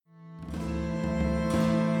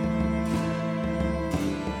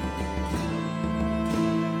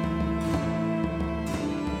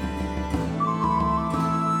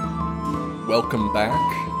Welcome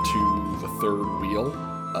back to The Third Wheel.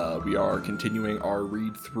 We are continuing our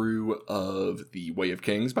read-through of The Way of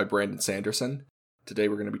Kings by Brandon Sanderson. Today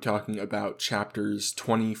we're going to be talking about chapters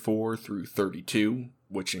 24 through 32,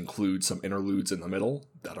 which include some interludes in the middle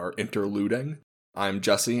that are interluding. I'm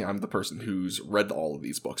Jesse. I'm the person who's read all of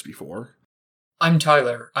these books before. I'm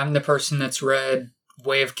Tyler. I'm the person that's read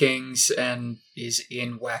Way of Kings and is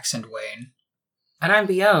in Wax and Wane. And I'm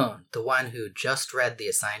Beyond, the one who just read the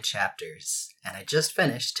assigned chapters, and I just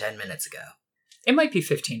finished 10 minutes ago. It might be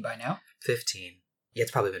 15 by now. 15. Yeah,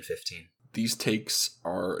 it's probably been 15. These takes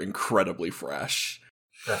are incredibly fresh.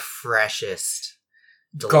 The freshest.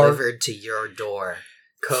 Delivered to your door.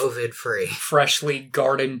 COVID-free. Freshly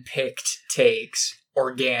garden-picked takes.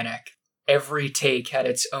 Organic. Every take had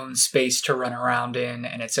its own space to run around in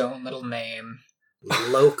and its own little name.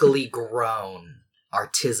 Locally grown.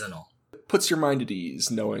 Artisanal. Puts your mind at ease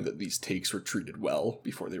knowing that these takes were treated well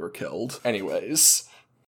before they were killed. Anyways.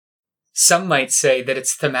 Some might say that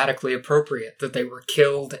it's thematically appropriate that they were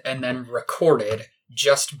killed and then recorded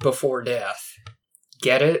just before death.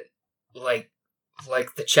 Get it? Like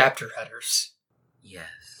the chapter headers. Yes.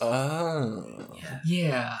 Oh.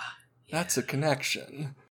 Yeah. That's a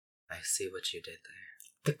connection. I see what you did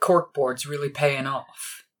there. The corkboard's really paying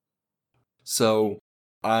off. So,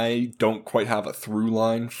 I don't quite have a through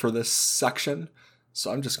line for this section,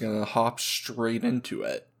 so I'm just going to hop straight into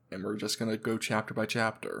it, and we're just going to go chapter by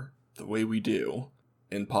chapter, the way we do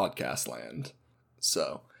in podcast land.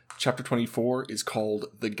 So, chapter 24 is called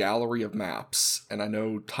The Gallery of Maps, and I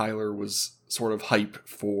know Tyler was sort of hype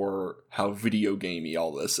for how video gamey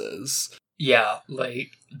all this is. Yeah,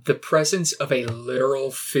 like, the presence of a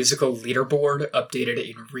literal physical leaderboard updated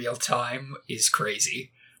in real time is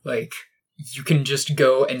crazy. Like, you can just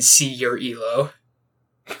go and see your elo.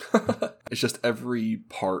 It's just every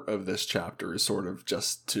part of this chapter is sort of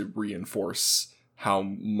just to reinforce how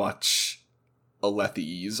much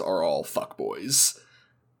Alethis are all fuckboys.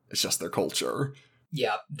 It's just their culture.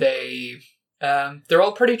 Yeah, they're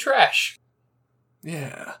all pretty trash.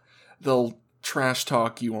 Yeah, they'll trash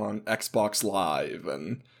talk you on Xbox Live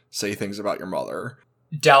and say things about your mother.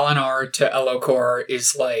 Dalinar to Elokor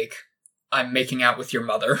is like, I'm making out with your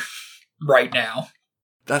mother right now.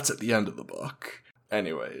 That's at the end of the book.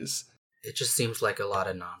 Anyways. It just seems like a lot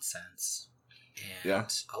of nonsense. And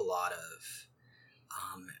a lot of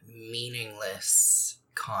meaningless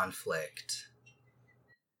conflict.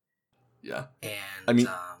 Yeah. And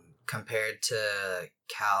compared to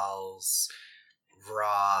Cal's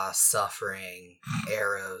raw suffering,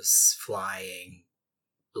 arrows flying,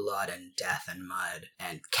 blood and death and mud,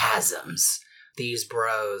 and chasms, these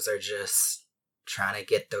bros are just trying to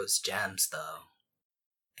get those gems, though.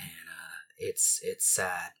 And it's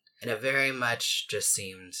sad. And it very much just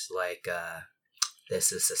seems like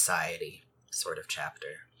this is society sort of chapter.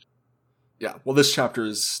 Yeah, well, this chapter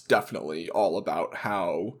is definitely all about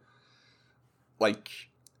how, like,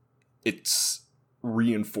 it's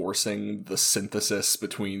reinforcing the synthesis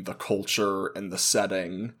between the culture and the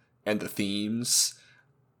setting and the themes,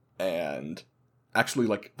 and actually,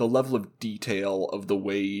 like, the level of detail of the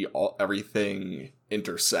way everything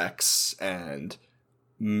intersects and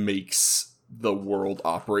makes the world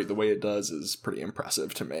operate the way it does is pretty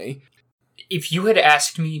impressive to me. If you had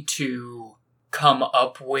asked me to come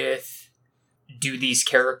up with, do these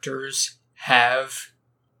characters have,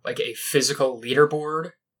 like, a physical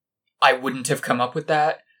leaderboard, I wouldn't have come up with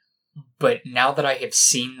that. But now that I have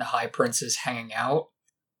seen the High Princes hanging out,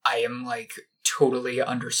 I am, like, totally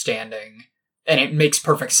understanding. And it makes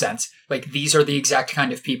perfect sense. Like, these are the exact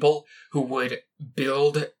kind of people who would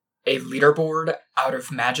build a leaderboard out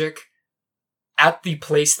of magic at the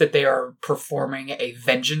place that they are performing a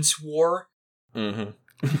vengeance war.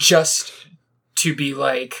 Mm-hmm. Just to be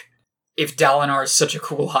like, if Dalinar is such a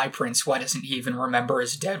cool High Prince, why doesn't he even remember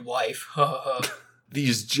his dead wife?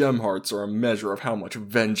 These gem hearts are a measure of how much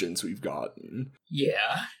vengeance we've gotten.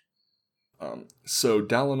 Yeah. So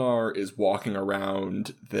Dalinar is walking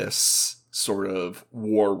around this sort of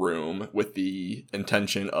war room with the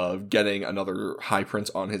intention of getting another High Prince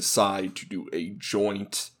on his side to do a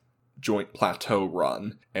joint plateau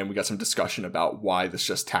run, and we got some discussion about why this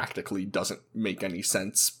just tactically doesn't make any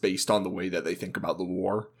sense based on the way that they think about the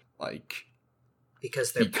war. Like,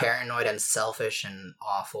 because they're paranoid and selfish and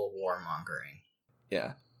awful warmongering.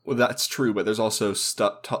 Yeah, well, that's true, but there's also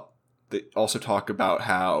they also talk about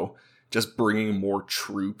how just bringing more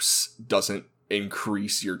troops doesn't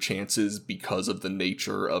increase your chances because of the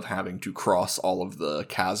nature of having to cross all of the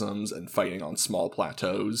chasms and fighting on small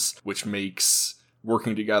plateaus, which makes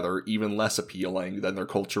working together even less appealing than their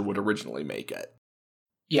culture would originally make it.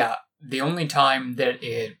 Yeah, the only time that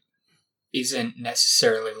it isn't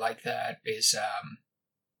necessarily like that is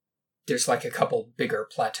there's like a couple bigger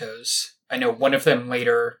plateaus. I know one of them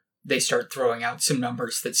later, they start throwing out some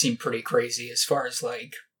numbers that seem pretty crazy as far as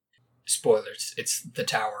like, spoilers, it's the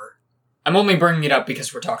tower. I'm only bringing it up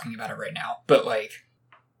because we're talking about it right now, but like,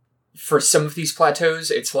 for some of these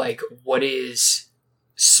plateaus, it's like, what is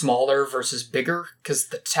smaller versus bigger? Because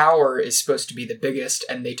the tower is supposed to be the biggest,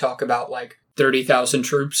 and they talk about like 30,000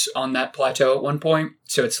 troops on that plateau at one point.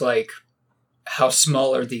 So it's like, how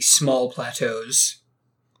small are these small plateaus?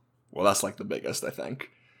 Well, that's like the biggest, I think.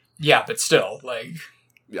 Yeah, but still, like...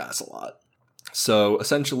 Yeah, it's a lot. So,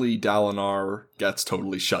 essentially, Dalinar gets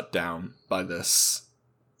totally shut down by this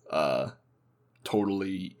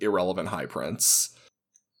totally irrelevant High Prince.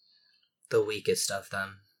 The weakest of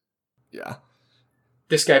them. Yeah.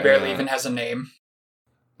 This guy barely even has a name.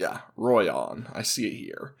 Yeah, Royan. I see it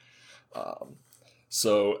here.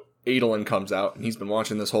 So, Adolin comes out, and he's been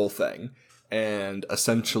watching this whole thing. And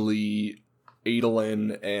essentially,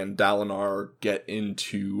 Adolin and Dalinar get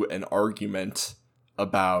into an argument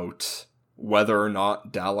about whether or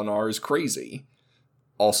not Dalinar is crazy.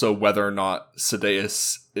 Also, whether or not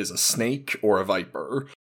Sadeas is a snake or a viper.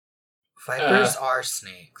 Vipers are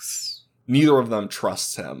snakes. Neither of them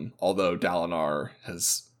trusts him, although Dalinar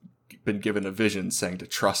has been given a vision saying to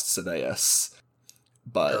trust Sadeas.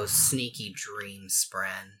 But those sneaky dreams,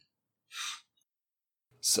 Bran.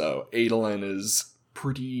 So, Adolin is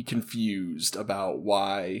pretty confused about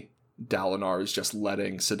why Dalinar is just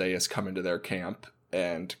letting Sadeas come into their camp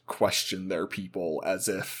and question their people as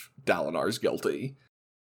if Dalinar's guilty.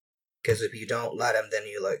 Because if you don't let him, then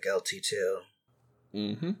you look guilty too.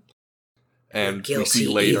 Mm-hmm. And You're we see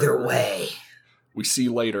guilty later, either way. We see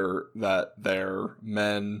later that their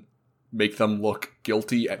men make them look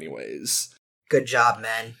guilty anyways. Good job,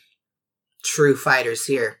 men. True fighters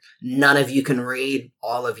here. None of you can read,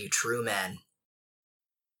 all of you true men.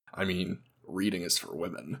 I mean, reading is for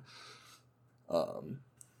women.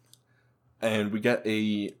 And we get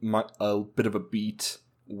a bit of a beat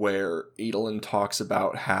where Adolin talks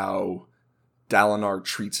about how Dalinar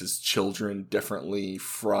treats his children differently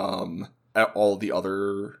from all the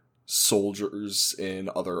other soldiers in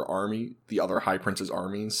the other High Prince's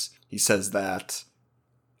armies. He says that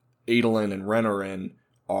Adolin and Renarin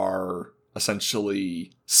are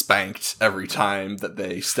essentially spanked every time that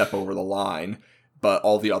they step over the line, but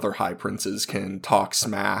all the other High Princes can talk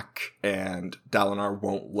smack, and Dalinar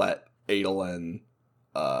won't let Adolin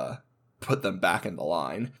put them back in the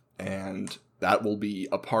line. And that will be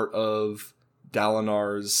a part of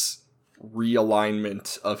Dalinar's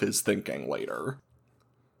realignment of his thinking later.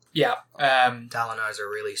 Yeah. Dalinar's a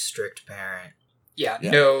really strict parent. Yeah,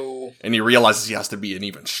 no... And he realizes he has to be an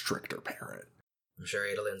even stricter parent. I'm sure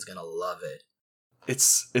Adolin's gonna love it.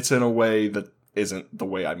 It's in a way that isn't the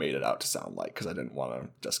way I made it out to sound like, because I didn't want to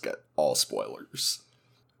just get all spoilers.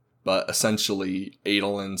 But essentially,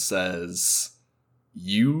 Adolin says,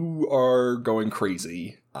 you are going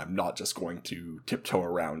crazy. I'm not just going to tiptoe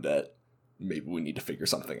around it. Maybe we need to figure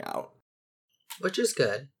something out. Which is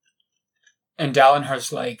good. And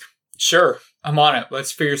Dalinar's like, sure, I'm on it.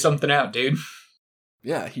 Let's figure something out, dude.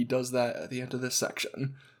 Yeah, he does that at the end of this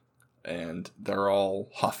section. And they're all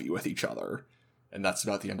huffy with each other. And that's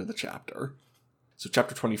about the end of the chapter. So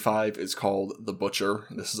chapter 25 is called The Butcher.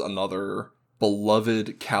 This is another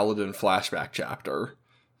beloved Kaladin flashback chapter.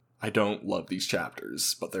 I don't love these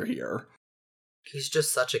chapters, but they're here. He's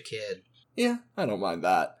just such a kid. Yeah, I don't mind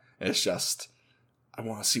that. It's just, I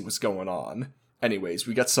want to see what's going on. Anyways,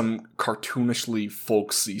 we got some cartoonishly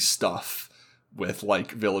folksy stuff with,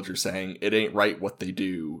 like, villagers saying, it ain't right what they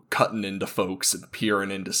do, cutting into folks and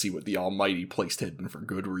peering in to see what the Almighty placed hidden for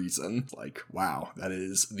good reason. Like, wow, that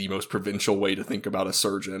is the most provincial way to think about a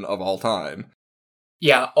surgeon of all time.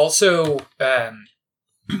 Yeah, also, I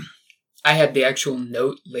had the actual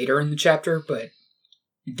note later in the chapter, but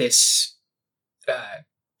this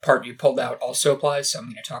part you pulled out also applies, so I'm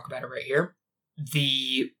going to talk about it right here.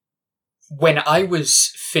 When I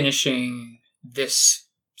was finishing this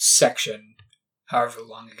section, however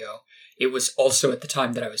long ago, it was also at the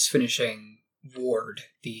time that I was finishing Ward,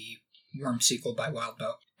 the Worm sequel by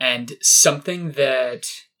Wildbow. And something that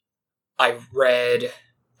I read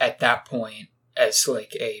at that point as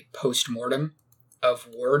like a post-mortem of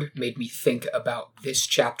Ward made me think about this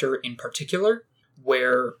chapter in particular,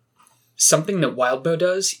 where something that Wildbow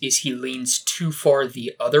does is he leans too far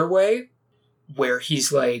the other way, where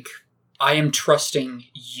he's like, I am trusting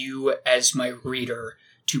you as my reader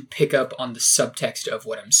to pick up on the subtext of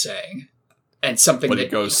what I'm saying. And something but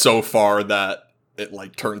it goes so far that it,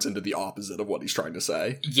 like, turns into the opposite of what he's trying to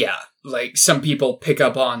say. Yeah, like, some people pick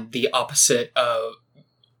up on the opposite of...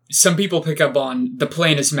 some people pick up on the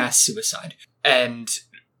plan is mass suicide. And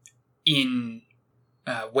in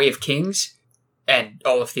Way of Kings, and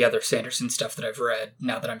all of the other Sanderson stuff that I've read,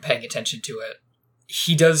 now that I'm paying attention to it,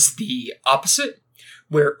 he does the opposite,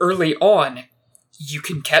 where early on, you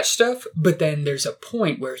can catch stuff, but then there's a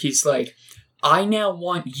point where he's like, I now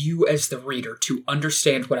want you as the reader to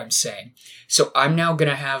understand what I'm saying. So I'm now going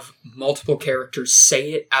to have multiple characters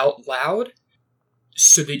say it out loud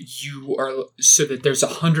so that there's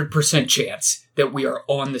 100% chance that we are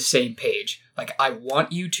on the same page. Like, I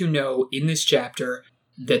want you to know in this chapter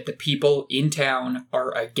that the people in town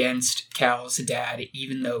are against Cal's dad,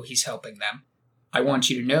 even though he's helping them. I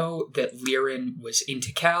want you to know that Lirin was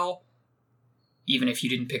into Cal, even if you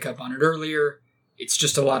didn't pick up on it earlier. It's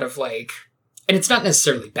just a lot of, like... And it's not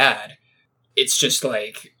necessarily bad. It's just,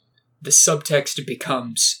 like, the subtext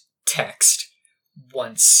becomes text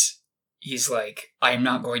once he's like, I am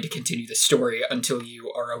not going to continue the story until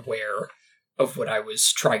you are aware of what I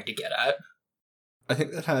was trying to get at. I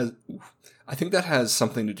think that has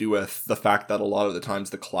something to do with the fact that a lot of the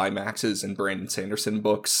times the climaxes in Brandon Sanderson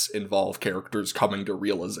books involve characters coming to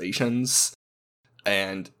realizations.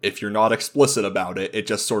 And if you're not explicit about it, it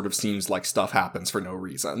just sort of seems like stuff happens for no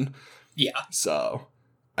reason. Yeah. So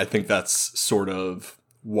I think that's sort of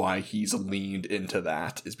why he's leaned into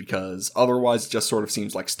that, is because otherwise it just sort of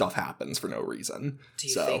seems like stuff happens for no reason. Do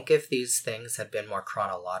you think if these things had been more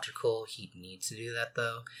chronological, he'd need to do that,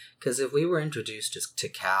 though? Because if we were introduced to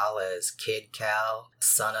Cal as Kid Cal,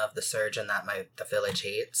 son of the surgeon that the village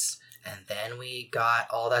hates, and then we got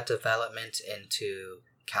all that development into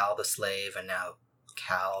Cal the slave, and now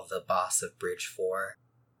Cal the boss of Bridge 4,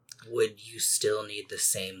 would you still need the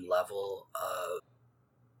same level of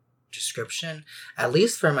description? At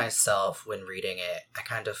least for myself, when reading it, I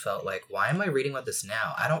kind of felt like, why am I reading about this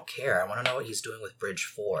now? I don't care. I want to know what he's doing with Bridge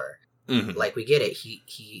 4. Mm-hmm. Like, we get it.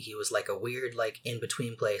 He was like a weird, like,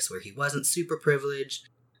 in-between place where he wasn't super privileged,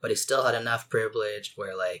 but he still had enough privilege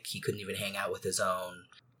where, like, he couldn't even hang out with his own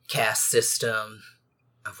caste system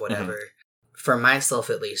of whatever. Mm-hmm. For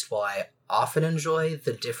myself, at least, while I often enjoy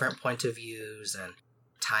the different point of views and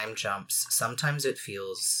time jumps, sometimes it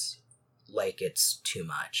feels like it's too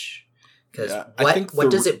much. Because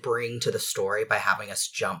what does it bring to the story by having us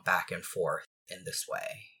jump back and forth in this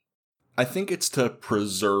way? I think it's to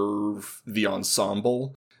preserve the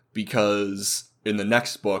ensemble, because in the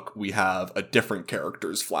next book we have a different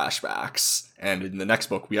character's flashbacks, and in the next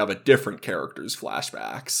book we have a different character's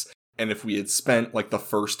flashbacks. And if we had spent, like, the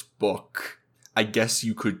first book, I guess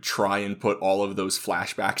you could try and put all of those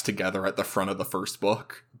flashbacks together at the front of the first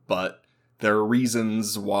book, but there are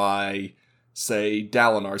reasons why, say,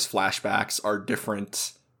 Dalinar's flashbacks are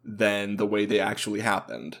different than the way they actually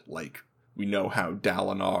happened. Like, we know how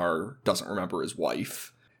Dalinar doesn't remember his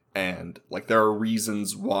wife, and, like, there are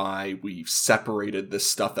reasons why we've separated this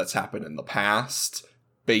stuff that's happened in the past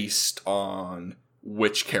based on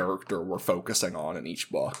which character we're focusing on in each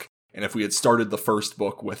book. And if we had started the first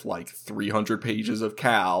book with, like, 300 pages of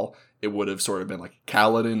Cal, it would have sort of been like,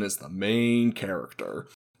 Kaladin is the main character,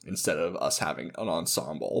 instead of us having an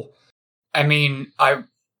ensemble. I mean, I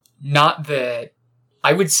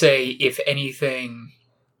would say, if anything,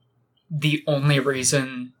 the only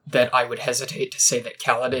reason that I would hesitate to say that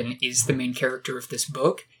Kaladin is the main character of this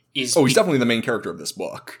book is... Oh, he's definitely the main character of this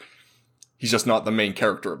book. He's just not the main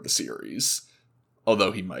character of the series.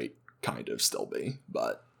 Although he might kind of still be,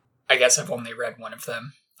 but... I guess I've only read one of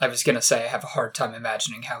them. I was going to say I have a hard time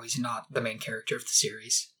imagining how he's not the main character of the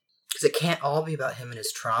series. Because it can't all be about him and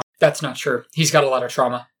his trauma. That's not true. He's got a lot of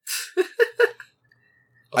trauma.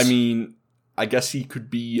 I mean, I guess he could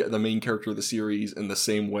be the main character of the series in the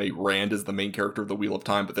same way Rand is the main character of the Wheel of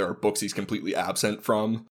Time, but there are books he's completely absent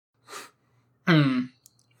from. Fair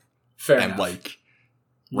enough. And, like,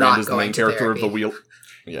 Rand is the main character of the Wheel...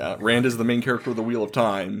 Yeah, Rand is the main character of the Wheel of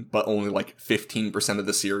Time, but only, like, 15% of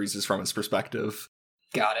the series is from his perspective.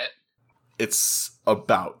 Got it. It's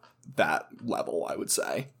about that level, I would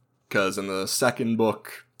say. Because in the second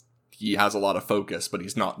book, he has a lot of focus, but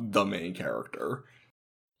he's not the main character.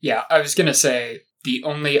 Yeah, I was gonna say, the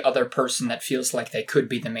only other person that feels like they could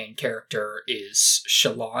be the main character is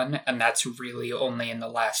Shallan, and that's really only in the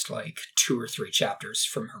last, like, 2 or 3 chapters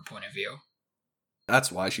from her point of view.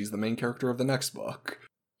 That's why she's the main character of the next book.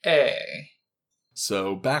 Hey.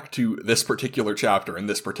 So, back to this particular chapter in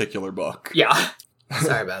this particular book. Yeah.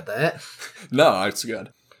 Sorry about that. No, it's good.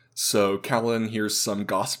 So, Kaladin hears some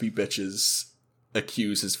gossipy bitches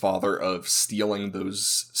accuse his father of stealing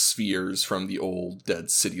those spheres from the old dead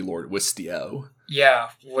city lord Wistio. Yeah,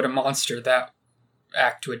 what a monster that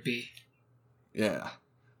act would be. Yeah.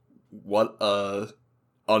 What a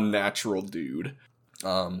unnatural dude.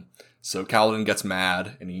 So Kaladin gets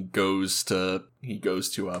mad and he goes to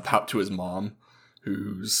pout to his mom,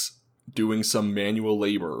 who's doing some manual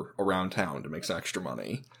labor around town to make some extra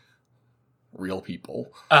money. Real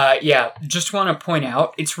people. Yeah, just want to point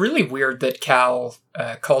out, it's really weird that Cal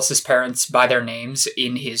calls his parents by their names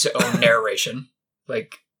in his own narration.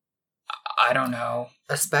 Like, I don't know.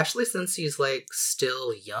 Especially since he's, like,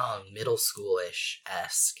 still young, middle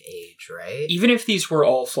schoolish-esque age, right? Even if these were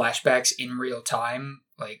all flashbacks in real time,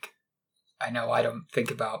 like, I know I don't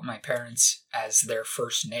think about my parents as their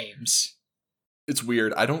first names. It's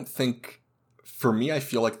weird. I don't think... For me, I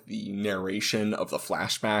feel like the narration of the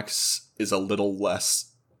flashbacks is a little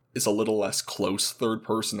less close third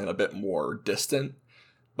person and a bit more distant.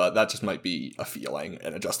 But that just might be a feeling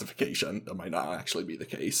and a justification. That might not actually be the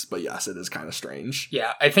case. But yes, it is kind of strange.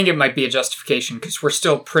 Yeah, I think it might be a justification because we're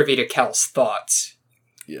still privy to Cal's thoughts.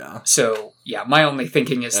 Yeah. So, yeah, my only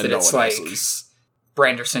thinking is And that no it's one like else's.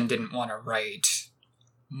 Branderson didn't want to write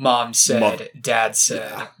Mom said, Dad said,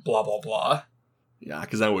 Yeah. blah, blah, blah. Yeah,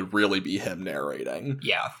 because that would really be him narrating.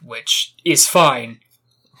 Yeah, which is fine.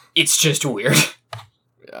 It's just weird.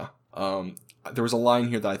 Yeah. There was a line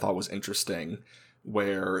here that I thought was interesting,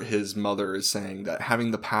 where his mother is saying that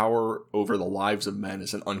having the power over the lives of men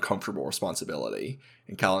is an uncomfortable responsibility.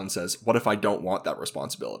 And Kaladin says, what if I don't want that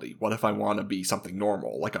responsibility? What if I want to be something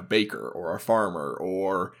normal, like a baker or a farmer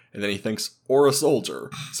or... And then he thinks, or a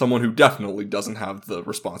soldier. Someone who definitely doesn't have the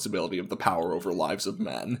responsibility of the power over lives of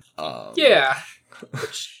men. Yeah.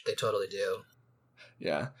 Which they totally do.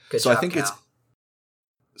 Yeah. Good So job, I think Cal.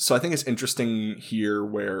 So I think it's interesting here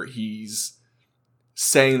where he's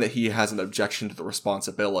saying that he has an objection to the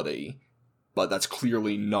responsibility, but that's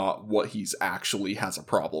clearly not what he's actually has a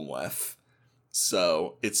problem with.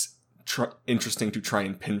 So it's interesting to try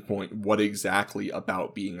and pinpoint what exactly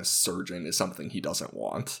about being a surgeon is something he doesn't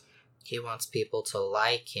want. He wants people to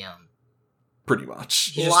like him. Pretty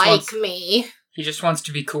much. He just Like wants- me. He just wants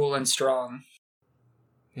to be cool and strong.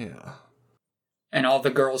 Yeah, And all the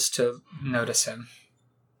girls to notice him.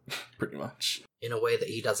 pretty much. In a way that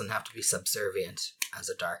he doesn't have to be subservient as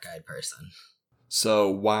a dark-eyed person. So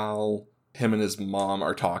while him and his mom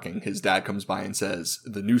are talking, his dad comes by and says,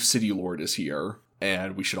 the new city lord is here,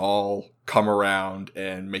 and we should all come around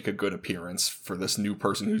and make a good appearance for this new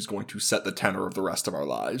person who's going to set the tenor of the rest of our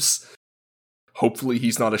lives. Hopefully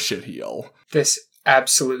he's not a shitheel. This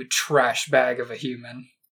absolute trash bag of a human.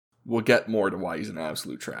 We'll get more to why he's an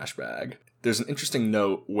absolute trash bag. There's an interesting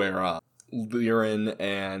note where Liren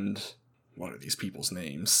and... What are these people's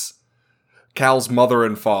names? Cal's mother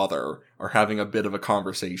and father are having a bit of a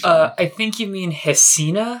conversation. I think you mean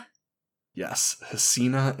Hesina? Yes,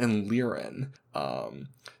 Hesina and Liren.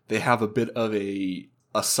 They have a bit of a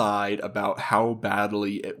aside about how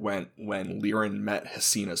badly it went when Liren met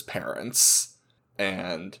Hesina's parents.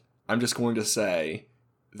 And I'm just going to say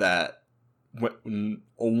that when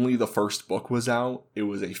only the first book was out, it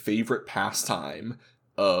was a favorite pastime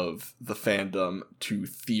of the fandom to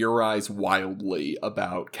theorize wildly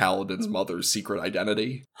about Kaladin's mother's secret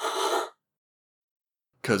identity.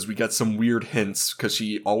 Because we get some weird hints, because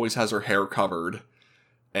she always has her hair covered,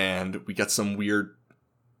 and we get some weird...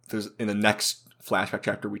 There's in the next flashback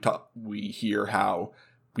chapter, we hear how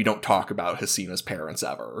we don't talk about Hesina's parents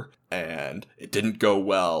ever, and it didn't go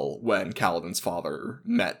well when Kaladin's father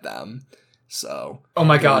met them. So... Oh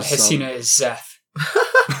my god, there's some- Hesina is Zeth.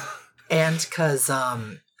 And because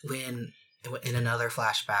when in another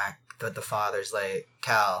flashback, the father's like,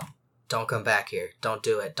 Cal, don't come back here. Don't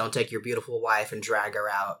do it. Don't take your beautiful wife and drag her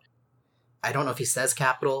out. I don't know if he says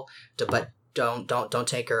capital, but don't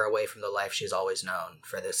take her away from the life she's always known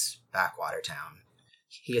for this backwater town.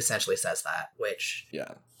 He essentially says that, which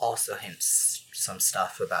Yeah. also hints some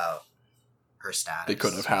stuff about her status. They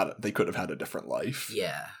could have had a different life.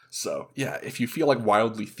 Yeah. So, yeah, if you feel like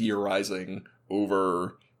wildly theorizing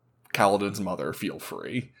over Kaladin's mother, feel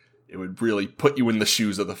free. It would really put you in the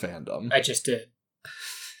shoes of the fandom. I just did.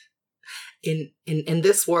 In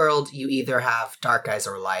this world, you either have dark eyes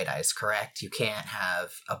or light eyes, correct? You can't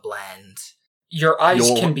have a blend. Your eyes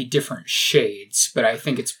You'll- can be different shades, but I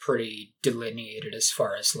think it's pretty delineated as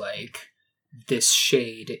far as, like, this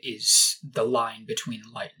shade is the line between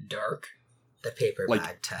light and dark. The paper Like-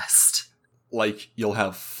 bag test. Like, you'll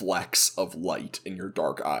have flecks of light in your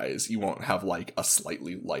dark eyes. You won't have, like, a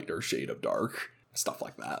slightly lighter shade of dark. Stuff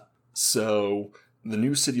like that. So, the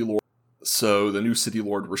new City Lord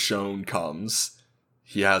Rashon comes.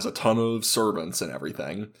 He has a ton of servants and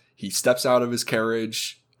everything. He steps out of his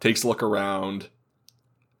carriage, takes a look around,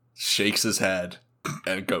 shakes his head,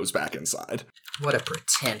 and goes back inside. What a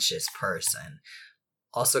pretentious person.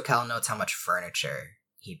 Also, Cal notes how much furniture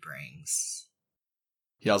he brings.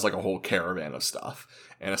 He has like a whole caravan of stuff.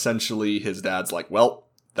 And essentially his dad's like, well,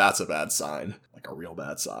 that's a bad sign. Like a real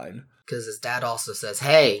bad sign. Because his dad also says,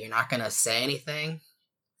 hey, you're not going to say anything,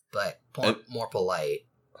 but more polite.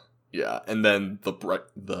 Yeah, and then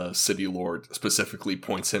the city lord specifically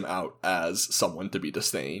points him out as someone to be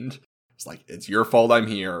disdained. It's like, it's your fault I'm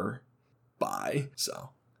here. Bye.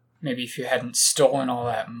 So. Maybe if you hadn't stolen all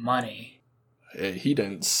that money. Hey, he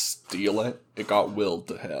didn't steal it. It got willed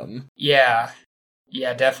to him. Yeah.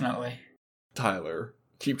 Yeah, definitely. Tyler,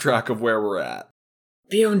 keep track of where we're at.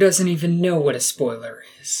 Bjorn doesn't even know what a spoiler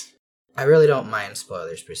is. I really don't mind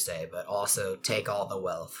spoilers per se, but also take all the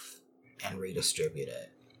wealth and redistribute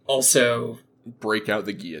it. Also, break out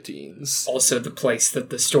the guillotines. Also, the place that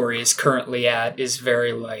the story is currently at is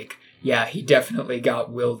very like, yeah, he definitely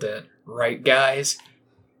got willed it, right, guys?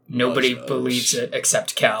 Nobody believes it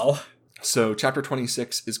except Cal. So, chapter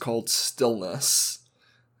 26 is called Stillness,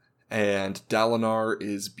 and Dalinar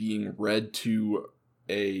is being read to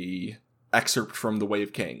a excerpt from The Way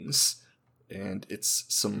of Kings, and it's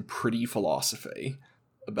some pretty philosophy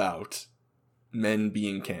about men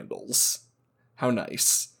being candles. How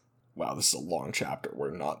nice. Wow, this is a long chapter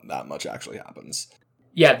where not that much actually happens.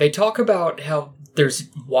 Yeah, they talk about how there's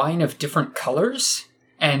wine of different colors,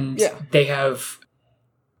 and they have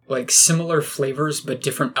like similar flavors but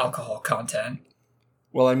different alcohol content.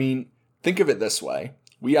 Well, I mean, think of it this way.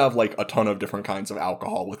 We have like a ton of different kinds of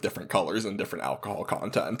alcohol with different colors and different alcohol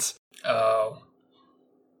content. Oh,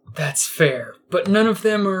 that's fair. But none of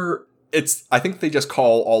them are... I think they just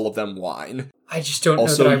call all of them wine. I just don't know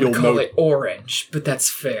that I would call it orange, but that's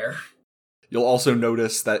fair. You'll also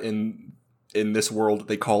notice that in this world,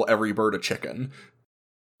 they call every bird a chicken.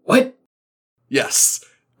 What? Yes,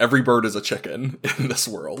 every bird is a chicken in this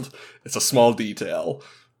world. It's a small detail,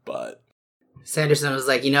 but... Sanderson was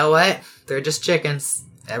like, you know what? They're just chickens.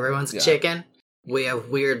 Everyone's a chicken. We have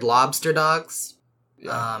weird lobster dogs.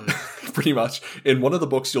 Yeah. Pretty much. In one of the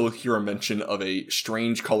books, you'll hear a mention of a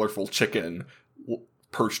strange, colorful chicken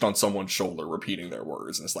perched on someone's shoulder, repeating their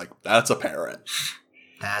words, and it's like, that's a parrot.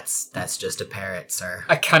 That's just a parrot, sir.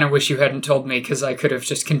 I kind of wish you hadn't told me, because I could have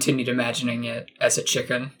just continued imagining it as a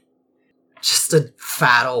chicken. Just a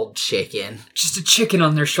fat old chicken. Just a chicken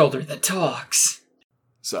on their shoulder that talks.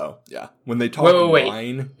 So, yeah. When they talk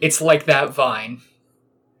wine... It's like that Vine.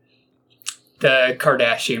 The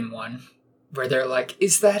Kardashian one. Where they're like,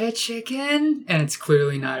 is that a chicken? And it's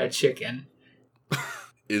clearly not a chicken.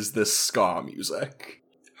 Is this ska music?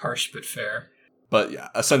 Harsh but fair. But yeah,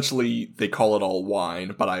 essentially they call it all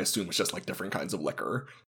wine, but I assume it's just like different kinds of liquor.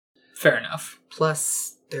 Fair enough.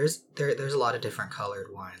 Plus, there's a lot of different colored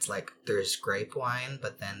wines. Like, there's grape wine,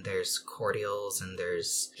 but then there's cordials and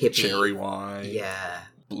there's hippie. Cherry wine. Yeah.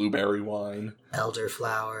 Blueberry wine.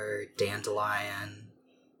 Elderflower, dandelion.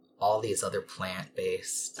 All these other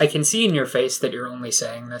plant-based. I can see in your face that you're only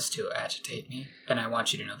saying this to agitate me, and I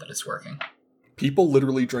want you to know that it's working. People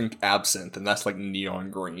literally drink absinthe, and that's like neon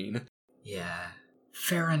green. Yeah.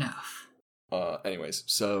 Fair enough. Anyways,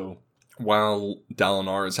 so while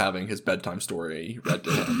Dalinar is having his bedtime story read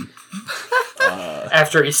to him...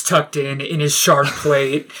 after he's tucked in his shard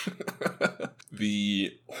plate...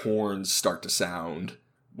 the horns start to sound,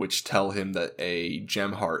 which tell him that a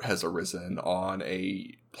gem heart has arisen on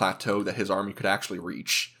a plateau that his army could actually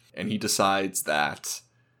reach. And he decides that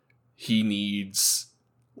he needs...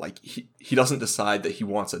 Like, he doesn't decide that he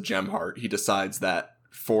wants a gem heart. He decides that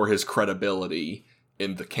for his credibility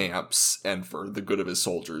in the camps and for the good of his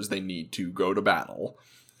soldiers, they need to go to battle.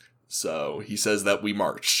 So he says that we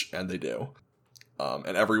march, and they do.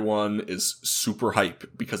 And everyone is super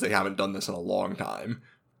hype because they haven't done this in a long time.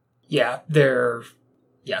 Yeah,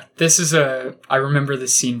 this is I remember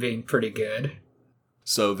this scene being pretty good.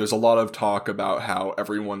 So there's a lot of talk about how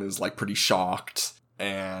everyone is like pretty shocked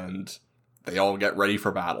and they all get ready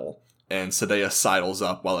for battle. And Sadeas sidles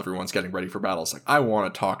up while everyone's getting ready for battle. It's like, I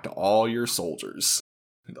want to talk to all your soldiers.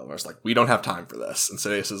 And Dalinar's like, we don't have time for this. And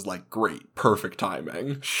Sadeas is like, great, perfect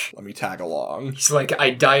timing. Let me tag along. He's like, I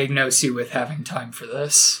diagnose you with having time for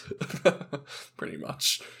this. Pretty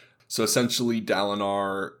much. So essentially,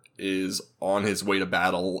 Dalinar is on his way to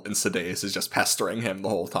battle, and Sadeas is just pestering him the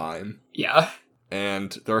whole time. Yeah.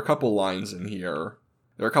 And there are a couple lines in here.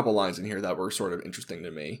 That were sort of interesting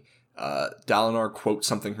to me. Dalinar quotes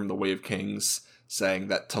something from The Way of Kings, saying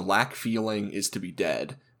that to lack feeling is to be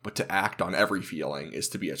dead, but to act on every feeling is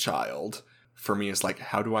to be a child. For me, it's like,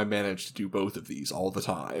 how do I manage to do both of these all the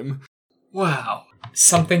time? Wow.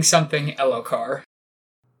 Something Elokar.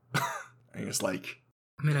 And it's like...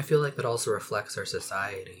 I mean, I feel like that also reflects our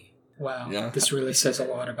society. Wow, Yeah. this really says a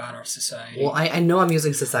lot about our society. Well, I know I'm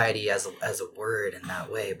using society as a word in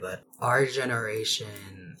that way, but our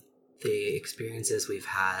generation, the experiences we've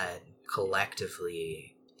had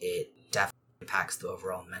collectively, it definitely impacts the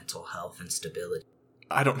overall mental health and stability.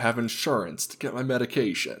 I don't have insurance to get my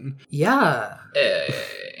medication. Yeah. Uh,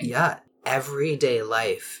 Yeah. Everyday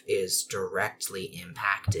life is directly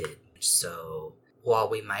impacted. So while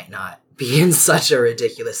we might not be in such a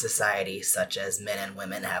ridiculous society, such as men and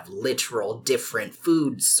women have literal different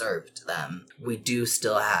food served to them, we do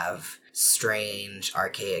still have strange,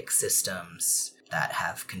 archaic systems that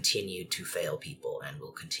have continued to fail people and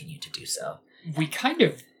will continue to do so. we kind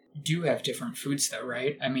of do have different foods, though,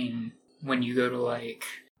 right? I mean, when you go to, like...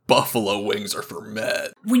 Buffalo wings are for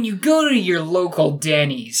men. When you go to your local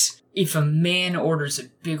Denny's, if a man orders a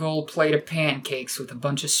big old plate of pancakes with a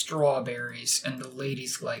bunch of strawberries, and the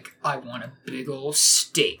lady's like, I want a big old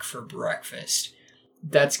steak for breakfast,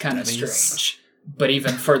 that's kind of Denny's. strange. But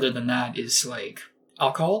even further than that is, like,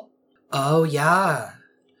 alcohol? Oh, yeah.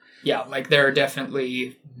 Yeah, like, there are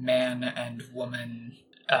definitely man and woman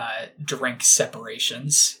drink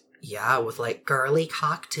separations. Yeah, with like girly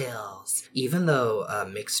cocktails. Even though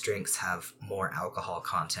mixed drinks have more alcohol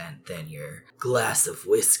content than your glass of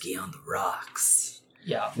whiskey on the rocks.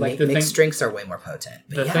 Yeah, like the Mixed thing, drinks are way more potent.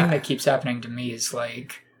 But the yeah. thing that keeps happening to me is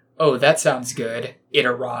like, oh, that sounds good. It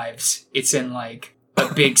arrives. It's in like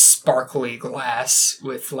a big sparkly glass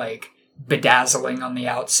with like bedazzling on the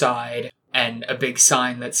outside and a big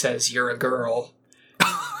sign that says you're a girl.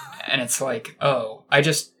 And it's like, oh,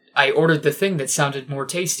 I ordered the thing that sounded more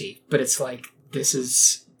tasty, but it's like, this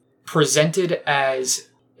is presented as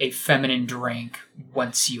a feminine drink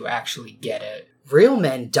once you actually get it. Real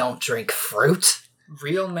men don't drink fruit.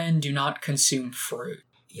 Real men do not consume fruit.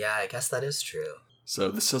 Yeah, I guess that is true. So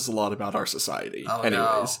this says a lot about our society. Oh,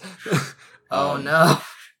 Anyways. Oh no.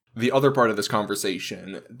 The other part of this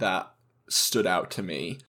conversation that stood out to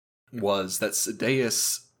me was that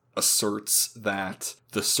Sadeas asserts that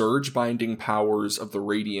the surge binding powers of the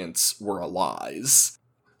Radiants were a lies,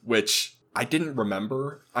 which I didn't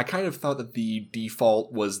remember. I kind of thought that the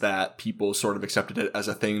default was that people sort of accepted it as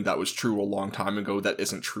a thing that was true a long time ago that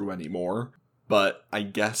isn't true anymore. But I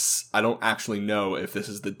guess I don't actually know if this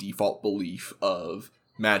is the default belief of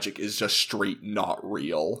magic is just straight not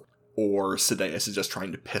real, or Sadeas is just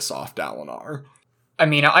trying to piss off Dalinar. I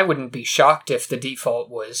mean, I wouldn't be shocked if the default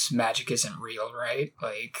was magic isn't real, right?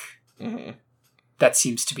 Like, that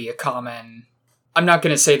seems to be a common... I'm not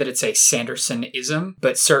going to say that it's a Sanderson-ism,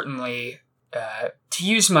 but certainly, to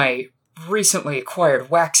use my recently acquired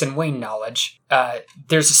wax and wane knowledge,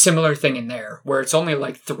 there's a similar thing in there, where it's only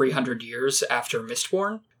like 300 years after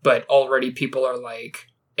Mistborn, but already people are like,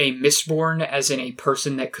 a Mistborn, as in a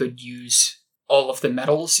person that could use all of the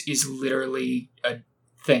metals, is literally a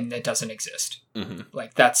thing that doesn't exist.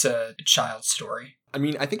 Like, that's a child's story. I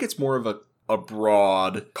mean, I think it's more of a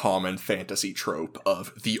broad, common fantasy trope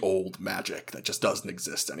of the old magic that just doesn't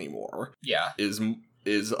exist anymore. Yeah.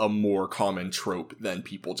 Is a more common trope than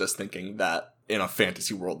people just thinking that in a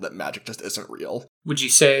fantasy world that magic just isn't real. Would you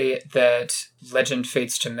say that legend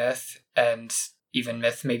fades to myth, and even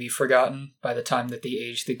myth may be forgotten by the time that the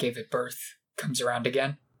age that gave it birth comes around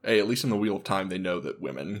again? Hey, at least in the Wheel of Time, they know that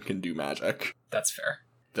women can do magic. That's fair.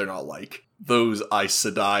 They're not like, those Aes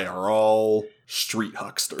Sedai are all street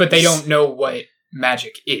hucksters. But they don't know what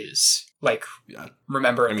magic is. Like, Yeah.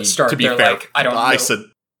 remember at I mean, the start, to be they're fair, like, I don't know.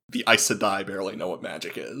 The Aes Sedai barely know what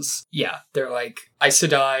magic is. Yeah, they're like, Aes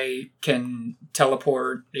Sedai can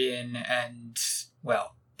teleport in and,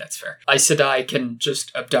 well, that's fair. Aes Sedai can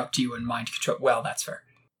just abduct you and mind control. Well, that's fair.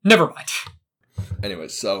 Never mind. Anyway,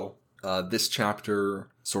 so this chapter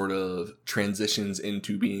sort of transitions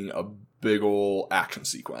into being a big ol' action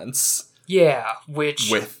sequence. Yeah, which...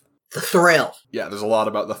 With The thrill. Yeah, there's a lot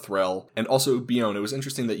about the thrill. And also, Bion, it was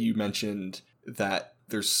interesting that you mentioned that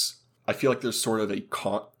I feel like there's sort of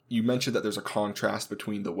you mentioned that there's a contrast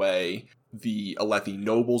between the way the Alethi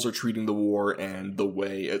nobles are treating the war and the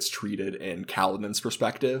way it's treated in Kaladin's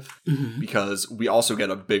perspective. Mm-hmm. Because we also get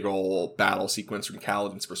a big ol' battle sequence from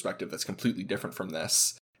Kaladin's perspective that's completely different from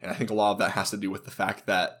this. And I think a lot of that has to do with the fact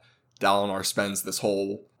that Dalinar spends this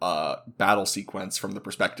whole battle sequence from the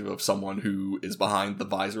perspective of someone who is behind the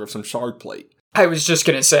visor of some shard plate. I was just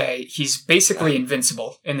gonna say, he's basically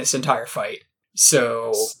invincible in this entire fight.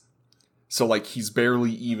 So, like, he's barely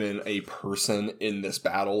even a person in this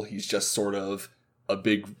battle. He's just sort of a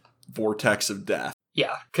big vortex of death.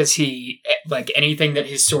 yeah, because he, like, anything that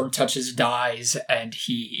his sword touches dies, and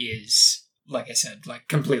he is, like I said, like,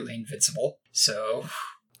 completely invincible. So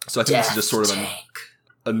I think this is just sort of tank.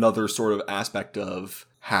 another sort of aspect of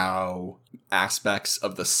how aspects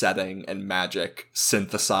of the setting and magic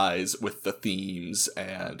synthesize with the themes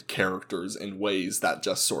and characters in ways that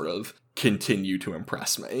just sort of continue to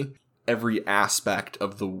impress me. Every aspect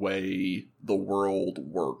of the way the world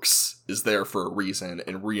works is there for a reason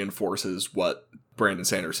and reinforces what Brandon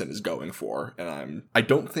Sanderson is going for. And I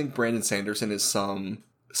don't think Brandon Sanderson is some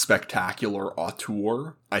spectacular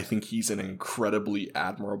auteur. I think he's an incredibly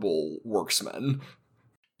admirable worksman.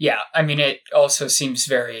 Yeah, I mean, it also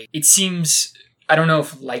seems I don't know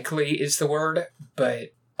if likely is the word,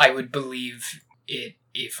 but I would believe it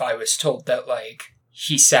if I was told that, like,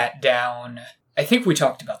 he sat down, I think we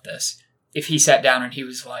talked about this, if he sat down and he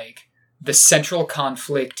was like, the central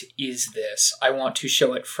conflict is this, I want to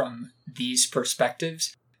show it from these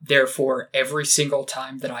perspectives, therefore every single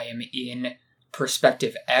time that I am in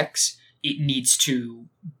perspective X, it needs to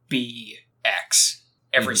be X.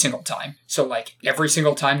 Every single time. So, like, every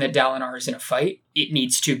single time that Dalinar is in a fight, it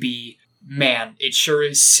needs to be, man, it sure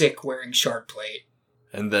is sick wearing shard plate.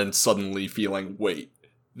 And then suddenly feeling, wait,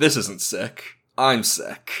 this isn't sick. I'm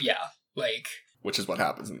sick. Yeah, like... Which is what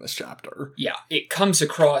happens in this chapter. Yeah, it comes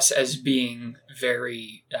across as being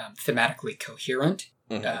very thematically coherent.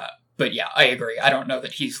 Mm-hmm. But yeah, I agree. I don't know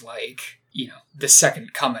that he's, like, the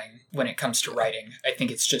second coming when it comes to writing. I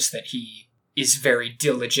think it's just that he is very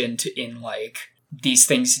diligent in, like... These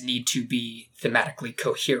things need to be thematically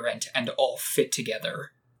coherent and all fit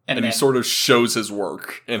together. And then, he sort of shows his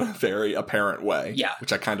work in a very apparent way. Yeah.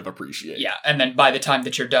 Which I kind of appreciate. Yeah, and then by the time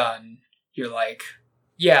that you're done, you're like,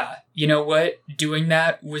 yeah, you know what? Doing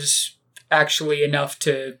that was actually enough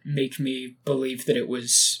to make me believe that it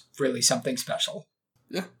was really something special.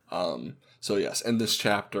 Yeah. So yes, in this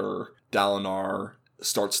chapter, Dalinar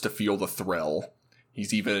starts to feel the thrill.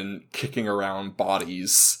 He's even kicking around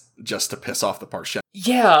bodies just to piss off the Parshendi.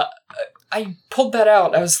 Yeah, I pulled that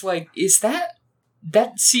out. I was like,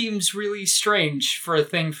 that seems really strange for a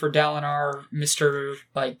thing for Dalinar, Mr.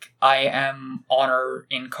 like, I am honor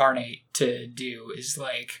incarnate to do, is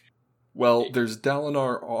like... Well, there's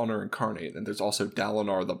Dalinar Honor Incarnate, and there's also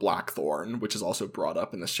Dalinar the Blackthorn, which is also brought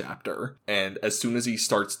up in this chapter. And as soon as he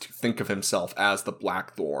starts to think of himself as the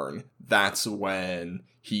Blackthorn, that's when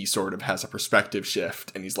he sort of has a perspective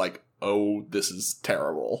shift, and he's like, oh, this is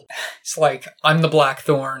terrible. It's like, I'm the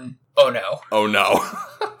Blackthorn. Oh no. Oh no.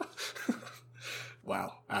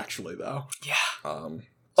 Wow, actually though. Yeah.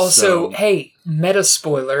 Also, hey, meta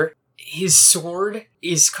spoiler, his sword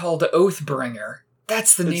is called Oathbringer.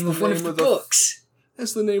 That's the name of one of the books.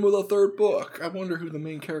 That's the name of the third book. I wonder who the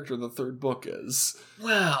main character of the third book is.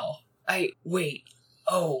 Wow. Wait.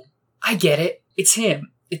 Oh, I get it. It's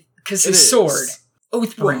him. Because his sword.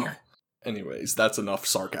 Oathbringer. Oh. Anyways, that's enough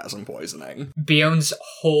sarcasm poisoning. Bion's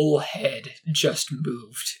whole head just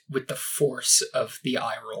moved with the force of the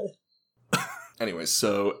eye roll. Anyways,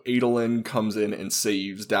 so Adolin comes in and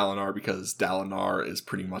saves Dalinar because Dalinar is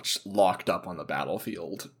pretty much locked up on the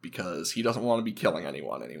battlefield because he doesn't want to be killing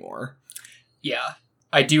anyone anymore. Yeah.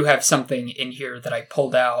 I do have something in here that I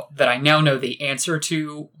pulled out that I now know the answer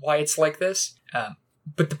to why it's like this.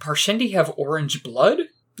 But the Parshendi have orange blood?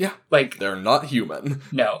 Yeah. Like, they're not human.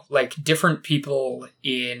 No, like different people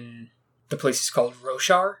in the place is called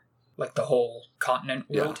Roshar, like the whole continent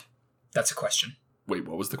world. Yeah. That's a question. Wait,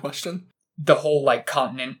 what was the question? The whole, like,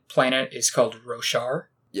 continent planet is called Roshar.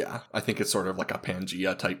 Yeah, I think it's sort of like a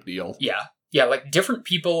Pangea type deal. Yeah. Yeah, like, different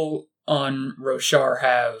people on Roshar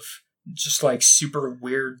have just, like, super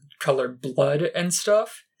weird colored blood and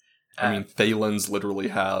stuff. I mean, Thalens literally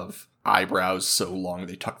have eyebrows so long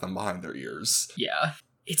they tuck them behind their ears. Yeah.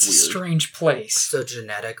 It's weird. A strange place. So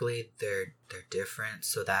genetically, they're different,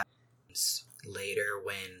 so that later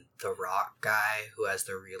when the rock guy, who has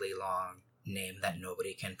the really long name that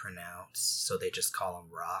nobody can pronounce, so they just call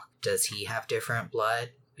him Rock. Does he have different blood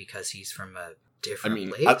because he's from a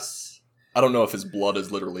different place? I don't know if his blood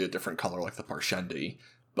is literally a different color like the Parshendi,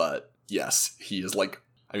 but yes, he is like,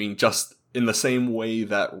 I mean, just in the same way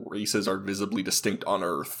that races are visibly distinct on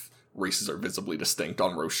Earth, races are visibly distinct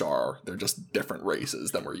on Roshar. They're just different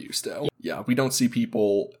races than we're used to. Yeah, we don't see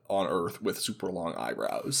people on Earth with super long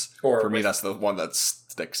eyebrows. For me, that's the one that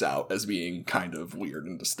sticks out as being kind of weird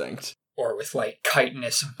and distinct. Or with, like,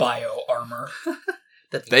 chitinous bio armor.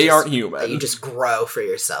 They aren't human. That you just grow for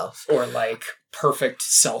yourself. Or, like, perfect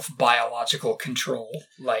self-biological control.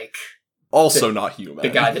 Like... Also not human. The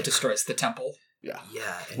guy that destroys the temple. Yeah.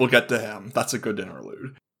 Yeah. We'll get to him. That's a good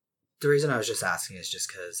interlude. The reason I was just asking is just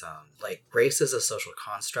because, like, race is a social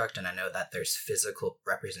construct, and I know that there's physical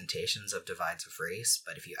representations of divides of race,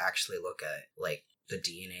 but if you actually look at, like, the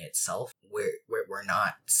DNA itself, we're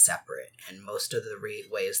not separate, and most of the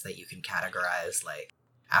ways that you can categorize, like,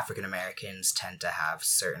 African Americans tend to have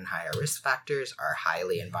certain higher risk factors, are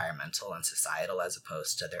highly environmental and societal as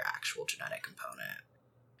opposed to their actual genetic component.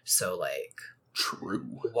 So, like, True.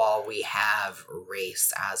 while we have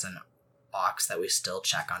race as an box that we still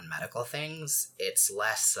check on medical things, it's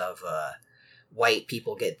less of a white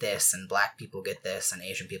people get this and black people get this and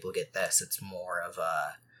Asian people get this. It's more of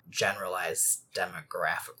a generalized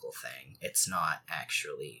demographical thing. It's not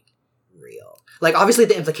actually real. Like, obviously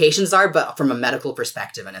the implications are, but from a medical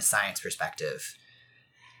perspective and a science perspective,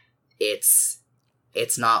 it's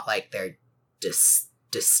not like they're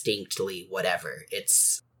distinctly whatever.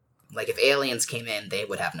 It's like if aliens came in, they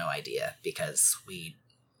would have no idea because we'd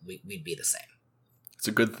be the same. It's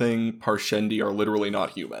a good thing Parshendi are literally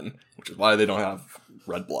not human, which is why they don't have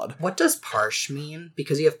red blood. What does Parsh mean?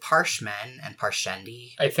 Because you have Parshmen and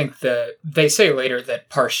Parshendi. I think they say later that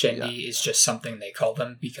Parshendi is just something they call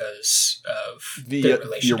them because of their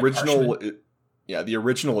relation the original. to The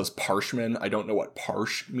original is Parshman. I don't know what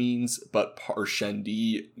Parsh means, but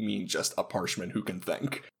Parshendi means just a Parshman who can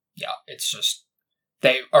think. Yeah, it's just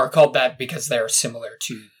they are called that because they are similar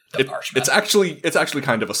to the Parshmen. It's actually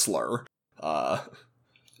kind of a slur.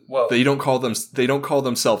 Whoa. They don't call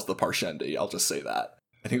themselves the Parshendi. I'll just say that.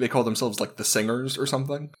 I think they call themselves like the Singers or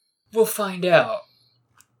something. We'll find out.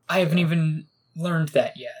 I haven't even learned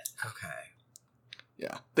that yet. Okay.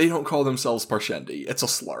 Yeah, they don't call themselves Parshendi. It's a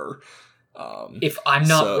slur. If I'm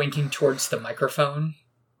not winking towards the microphone,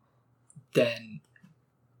 then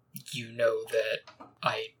you know that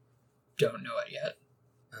I don't know it yet.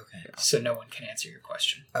 Okay. So no one can answer your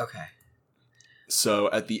question. Okay.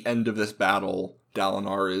 So at the end of this battle,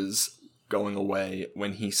 Dalinar is going away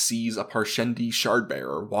when he sees a Parshendi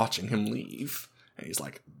shardbearer watching him leave. And he's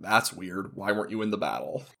like, that's weird. Why weren't you in the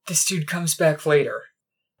battle? This dude comes back later.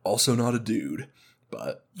 Also not a dude,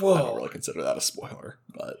 but Whoa. I don't really consider that a spoiler.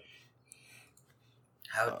 But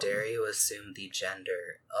How dare you assume the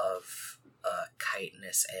gender of a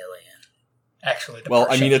chitinous alien? Actually, the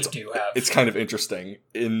Parshendi do have. it's kind of interesting.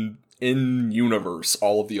 In universe,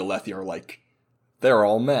 all of the Alethi are like, they're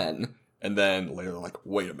all men. And then later they're like,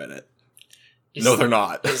 wait a minute. No, they're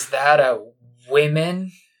not. Is that a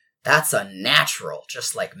women? That's a natural,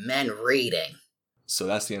 just like men reading. So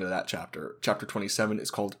that's the end of that chapter. Chapter 27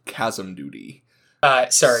 is called Chasm Duty.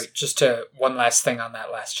 Sorry, one last thing on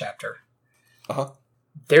that last chapter. Uh-huh.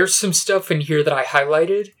 There's some stuff in here that I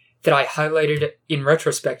highlighted in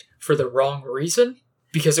retrospect for the wrong reason,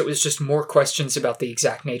 because it was just more questions about the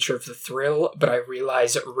exact nature of the thrill, but I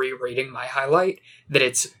realize rereading my highlight that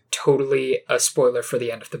it's totally a spoiler for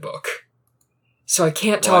the end of the book. So I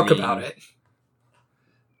can't talk about it.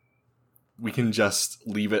 We can just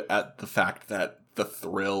leave it at the fact that the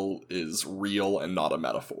thrill is real and not a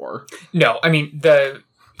metaphor. No, I mean, the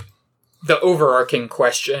overarching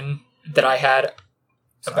question that I had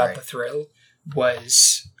about the thrill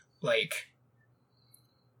was, like,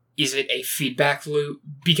 is it a feedback loop?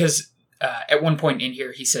 Because at one point in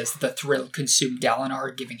here he says the thrill consumed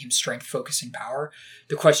Dalinar, giving him strength, focus, and power.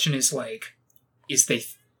 The question is, like, is the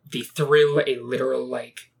thrill a literal,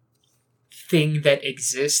 like, thing that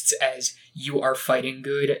exists as you are fighting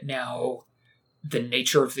good, now the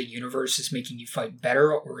nature of the universe is making you fight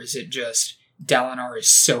better, or is it just Dalinar is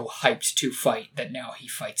so hyped to fight that now he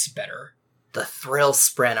fights better? The thrill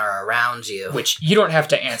sprint are around you. Which you don't have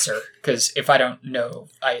to answer, because if I don't know,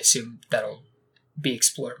 I assume that'll be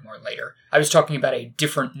explored more later. I was talking about a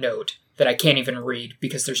different note that I can't even read,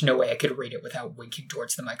 because there's no way I could read it without winking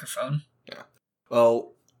towards the microphone. Yeah.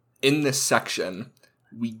 Well, in this section,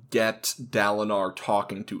 we get Dalinar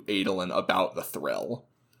talking to Adolin about the thrill.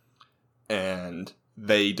 And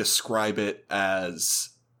they describe it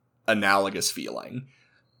as analogous feeling.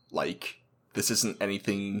 Like, this isn't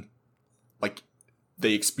anything... Like,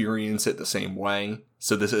 they experience it the same way,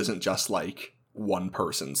 so this isn't just, like, one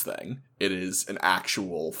person's thing. It is an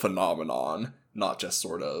actual phenomenon, not just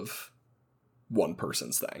sort of one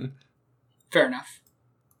person's thing. Fair enough.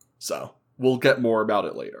 So, we'll get more about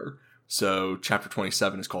it later. So, chapter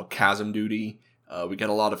 27 is called Chasm Duty. We get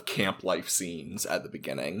a lot of camp life scenes at the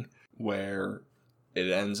beginning, where it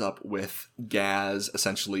ends up with Gaz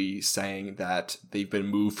essentially saying that they've been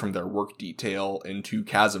moved from their work detail into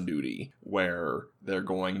Chasm Duty, where they're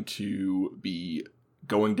going to be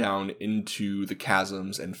going down into the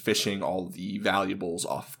chasms and fishing all the valuables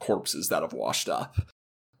off corpses that have washed up,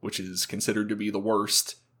 which is considered to be the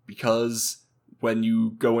worst, because when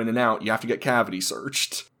you go in and out, you have to get cavity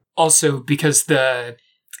searched. Also, because the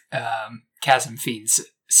chasm fiends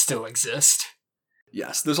still exist.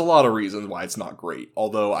 Yes, there's a lot of reasons why it's not great,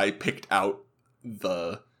 although I picked out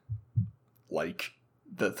the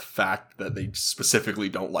the fact that they specifically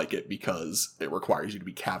don't like it because it requires you to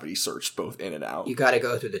be cavity searched both in and out. You gotta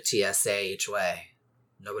go through the TSA each way.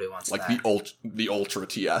 Nobody wants like that. the ultra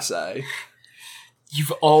TSA.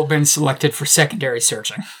 You've all been selected for secondary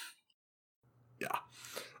searching. Yeah.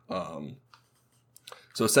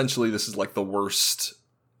 So essentially this is like the worst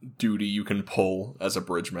duty you can pull as a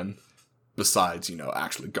bridgeman, besides,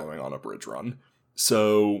 actually going on a bridge run.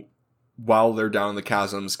 So while they're down in the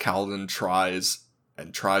chasms, Kaladin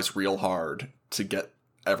tries real hard to get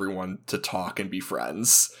everyone to talk and be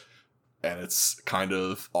friends. And it's kind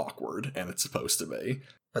of awkward, and it's supposed to be.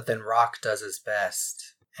 But then Rock does his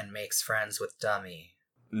best and makes friends with Dummy.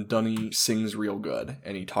 Dunny sings real good,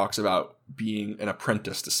 and he talks about being an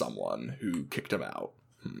apprentice to someone who kicked him out.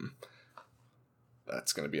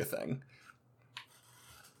 That's going to be a thing.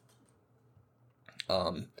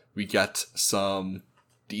 We get some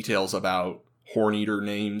details about Horneater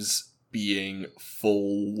names being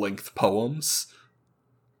full-length poems.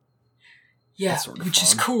 Yeah, sort of which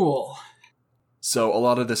is fun. cool. So a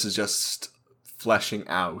lot of this is just fleshing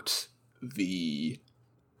out the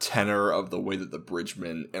tenor of the way that the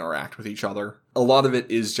bridgemen interact with each other. A lot of it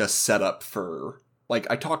is just set up for, like,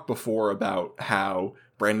 I talked before about how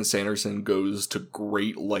Brandon Sanderson goes to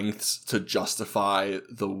great lengths to justify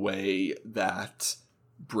the way that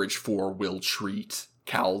Bridge 4 will treat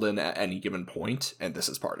Kaladin at any given point, and this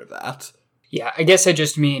is part of that. Yeah, I guess I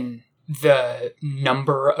just mean the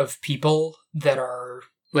number of people that are,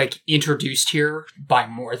 like, introduced here by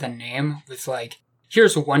more than name, with, like,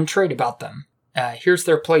 here's one trait about them. Here's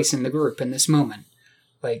their place in the group in this moment.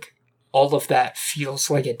 Like, all of that feels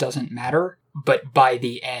like it doesn't matter, but by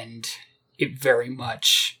the end, it very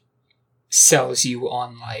much sells you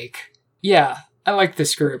on, like, yeah, I like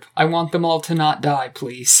this group. I want them all to not die,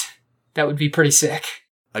 please. That would be pretty sick.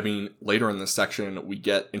 I mean, later in this section, we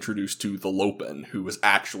get introduced to the Lopen, who is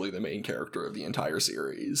actually the main character of the entire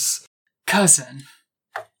series. Cousin.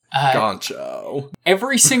 Gancho.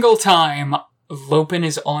 Every single time Lopen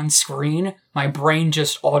is on screen, my brain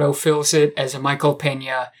just autofills it as a Michael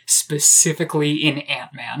Pena, specifically in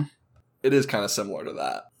Ant-Man. It is kind of similar to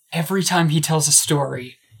that. Every time he tells a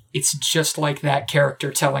story, it's just like that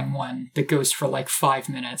character telling one that goes for like 5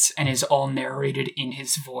 minutes and is all narrated in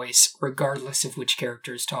his voice, regardless of which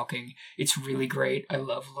character is talking. It's really great. I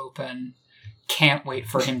love Lopen. Can't wait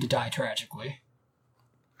for him to die tragically.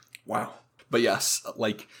 Wow. But yes,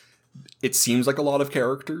 like, it seems like a lot of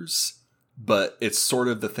characters, but it's sort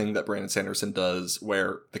of the thing that Brandon Sanderson does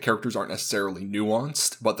where the characters aren't necessarily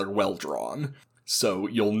nuanced, but they're well drawn. So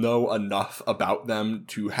you'll know enough about them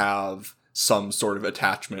to have some sort of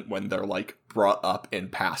attachment when they're, like, brought up in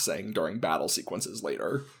passing during battle sequences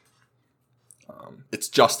later. It's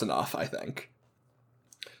just enough, I think.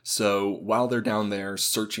 So while they're down there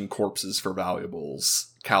searching corpses for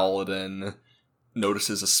valuables, Kaladin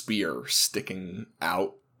notices a spear sticking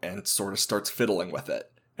out and sort of starts fiddling with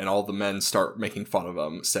it. And all the men start making fun of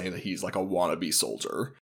him, saying that he's like a wannabe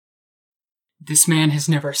soldier. This man has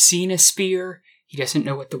never seen a spear. He doesn't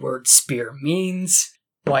know what the word spear means.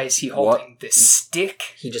 Why is he holding this stick?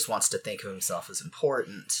 He just wants to think of himself as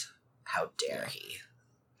important. How dare he?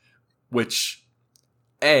 Which,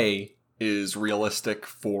 A, is realistic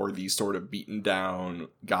for these sort of beaten down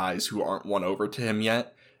guys who aren't won over to him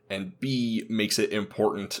yet, and B, makes it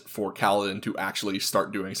important for Kaladin to actually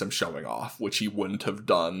start doing some showing off, which he wouldn't have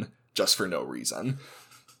done just for no reason.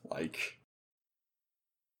 Like...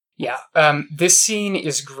 Yeah, this scene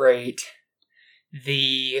is great.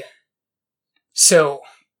 So,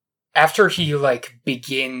 after he, like,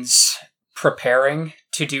 begins preparing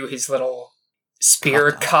to do his little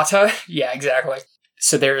spear kata. Yeah, exactly.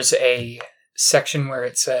 So there's a section where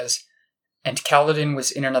it says, "And Kaladin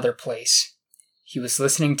was in another place. He was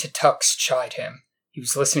listening to Tux chide him. He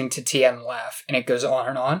was listening to TM laugh," and it goes on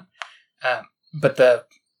and on. But the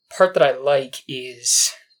part that I like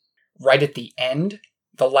is right at the end.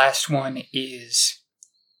 The last one is,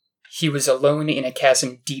 "He was alone in a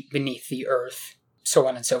chasm deep beneath the earth," so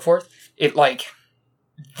on and so forth. It, like,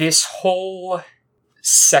 this whole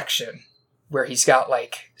section where he's got,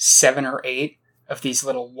 like, 7 or 8 of these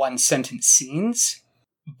little one-sentence scenes,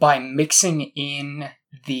 by mixing in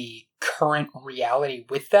the current reality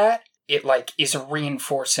with that, it, like, is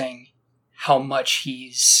reinforcing how much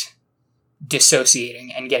he's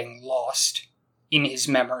dissociating and getting lost in his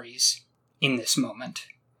memories in this moment.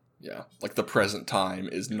 Yeah, like the present time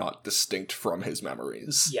is not distinct from his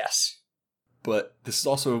memories. Yes. But this is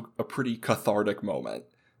also a pretty cathartic moment,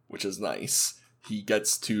 which is nice. He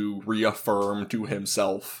gets to reaffirm to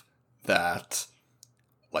himself that,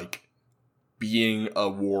 like, being a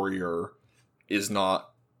warrior is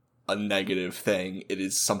not a negative thing. It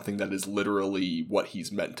is something that is literally what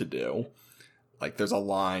he's meant to do. Like, there's a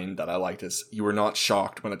line that I liked is, "You were not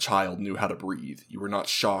shocked when a child knew how to breathe. You were not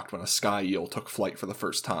shocked when a sky eel took flight for the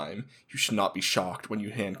first time. You should not be shocked when you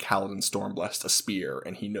hand Kaladin Stormblessed a spear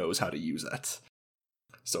and he knows how to use it."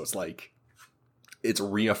 So it's like, it's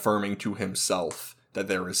reaffirming to himself that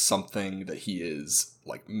there is something that he is,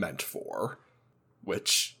 like, meant for,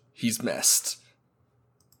 which he's missed.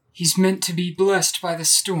 He's meant to be blessed by the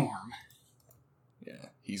storm. Yeah,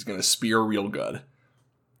 he's gonna spear real good.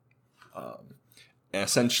 And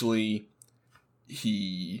essentially,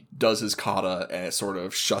 he does his kata and it sort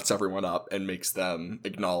of shuts everyone up and makes them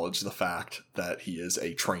acknowledge the fact that he is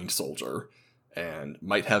a trained soldier and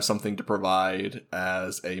might have something to provide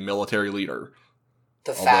as a military leader.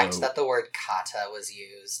 The fact that the word kata was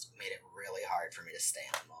used made it really hard for me to stay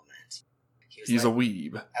in the moment. He's like, a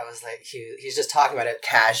weeb. I was like, he's just talking about it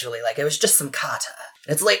casually, like it was just some kata.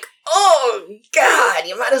 And it's like, oh god,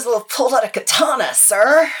 you might as well have pulled out a katana,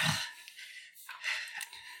 sir.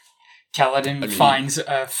 Kaladin finds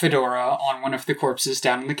a fedora on one of the corpses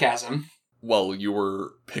down in the chasm. While you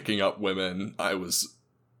were picking up women, I was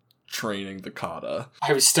training the kata.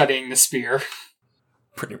 I was studying the spear.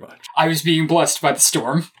 Pretty much. I was being blessed by the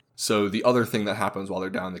storm. So the other thing that happens while they're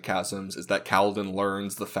down in the chasms is that Kaladin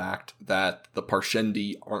learns the fact that the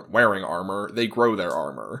Parshendi aren't wearing armor, they grow their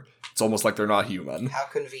armor. It's almost like they're not human. How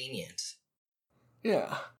convenient.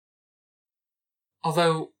 Yeah.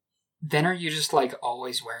 Although, then are you just, like,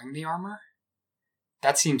 always wearing the armor?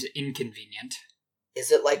 That seems inconvenient.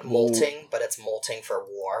 Is it like molting, but it's molting for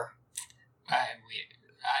war? I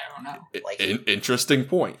don't know. Interesting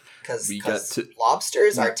point. Because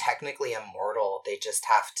lobsters are technically immortal. They just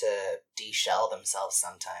have to deshell themselves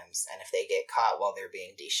sometimes. And if they get caught while they're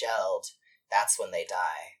being deshelled, that's when they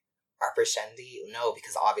die. Are Parshendi? No,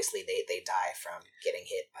 because obviously they die from getting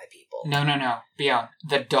hit by people. No. Beyond.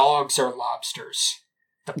 The dogs are lobsters.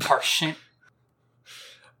 The Parshen...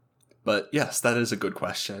 But yes, that is a good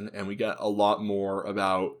question. And we get a lot more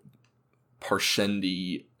about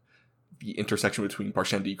Parshendi, the intersection between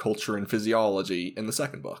Parshendi culture and physiology in the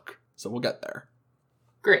second book. So we'll get there.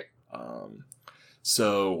 Great.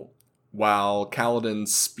 So while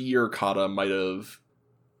Kaladin's spear kata might have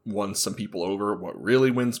won some people over, what really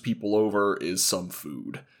wins people over is some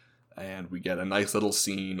food. And we get a nice little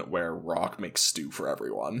scene where Rock makes stew for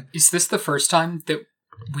everyone. Is this the first time that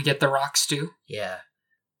we get the Rock stew? Yeah.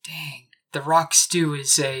 Dang. The Rock stew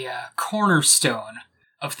is a cornerstone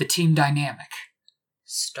of the team dynamic.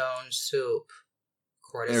 Stone soup.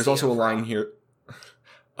 And there's also a line here.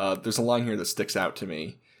 There's a line here that sticks out to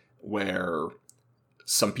me where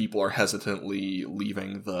some people are hesitantly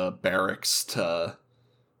leaving the barracks to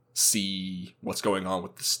see what's going on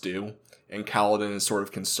with the stew. And Kaladin is sort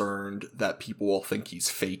of concerned that people will think he's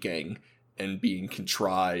faking and being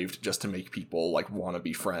contrived just to make people, like, want to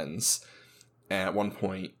be friends. And at one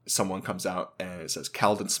point, someone comes out and it says,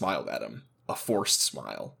 Kaladin smiled at him. A forced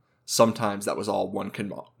smile. Sometimes that was all one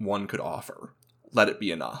could offer. Let it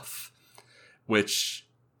be enough. Which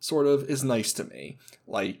sort of is nice to me.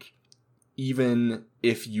 Like, even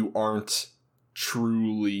if you aren't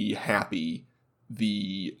truly happy,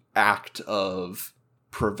 the act of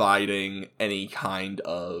providing any kind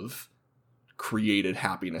of created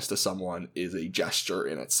happiness to someone is a gesture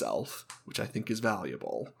in itself, which I think is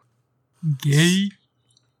valuable. Gay?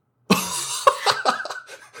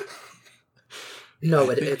 No,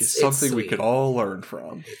 but it's something we could all learn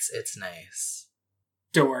from. It's nice.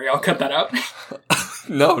 Don't worry, I'll cut that out.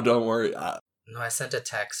 No, don't worry. No, I sent a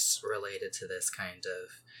text related to this kind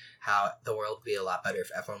of how the world would be a lot better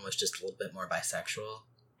if everyone was just a little bit more bisexual.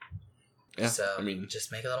 Yeah, so,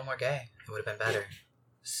 just make it a little more gay. It would have been better.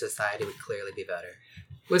 Society would clearly be better.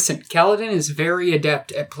 Listen, Kaladin is very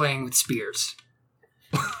adept at playing with spears.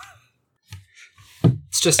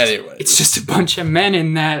 It's just a bunch of men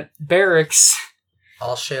in that barracks.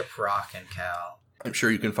 I'll ship Rock and Cal. I'm sure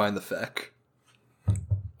you can find the fic.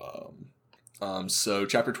 So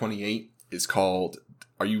chapter 28 is called,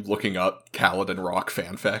 are you looking up Kaladin Rock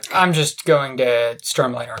fanfic? I'm just going to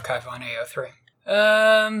Stormlight Archive on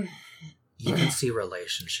AO3. You can see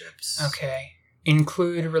relationships. Okay.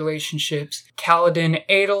 Include relationships. Kaladin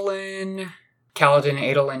Adolin,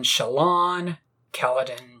 Shallan,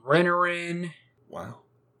 Kaladin Renarin. Wow.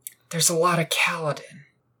 There's a lot of Kaladin.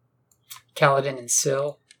 Kaladin and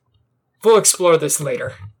Syl. We'll explore this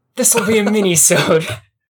later. This will be a mini-sode.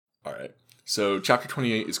 Alright. So chapter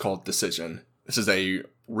 28 is called Decision. This is a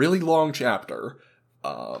really long chapter.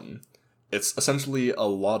 It's essentially a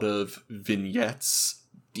lot of vignettes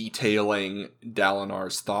detailing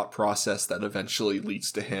Dalinar's thought process that eventually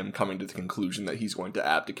leads to him coming to the conclusion that he's going to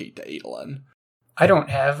abdicate to Adolin. I don't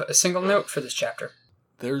have a single note for this chapter.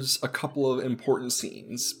 There's a couple of important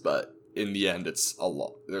scenes, but in the end, there's a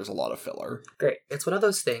lot of filler. Great. It's one of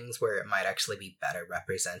those things where it might actually be better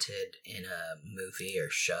represented in a movie or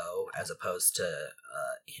show as opposed to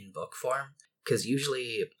in book form. Because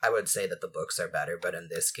usually I would say that the books are better, but in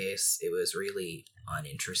this case, it was really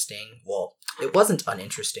uninteresting. Well, it wasn't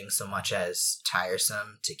uninteresting so much as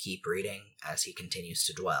tiresome to keep reading as he continues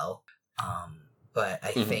to dwell. But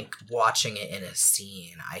I think watching it in a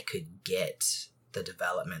scene, I could get the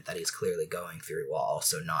development that he's clearly going through while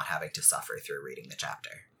also not having to suffer through reading the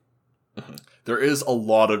chapter. There is a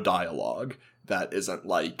lot of dialogue that isn't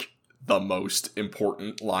like the most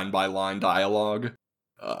important line-by-line dialogue.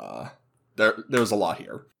 There's a lot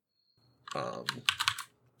here.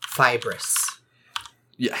 Fibrous.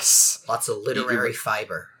 Yes. Lots of literary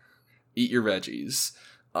fiber. Eat your veggies.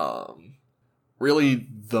 Really,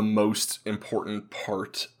 the most important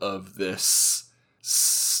part of this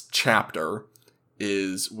chapter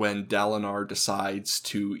is when Dalinar decides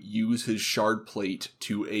to use his shard plate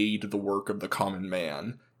to aid the work of the common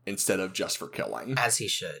man instead of just for killing. As he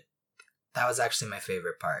should. That was actually my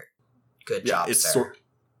favorite part. Good job, sir.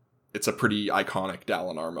 It's a pretty iconic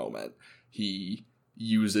Dalinar moment. He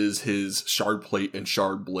uses his shard plate and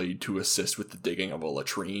shard blade to assist with the digging of a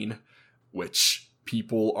latrine, which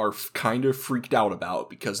people are kind of freaked out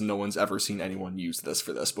about because no one's ever seen anyone use this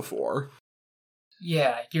for this before.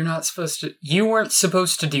 Yeah, you weren't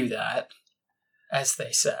supposed to do that, as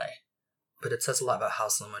they say. But it says a lot about how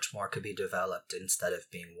so much more could be developed. Instead of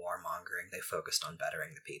being warmongering, they focused on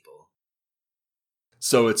bettering the people.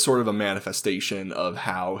 So it's sort of a manifestation of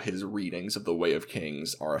how his readings of the Way of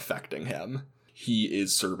Kings are affecting him. He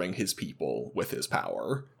is serving his people with his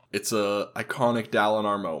power. It's a iconic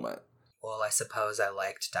Dalinar moment. Well, I suppose I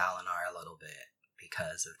liked Dalinar a little bit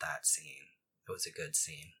because of that scene. It was a good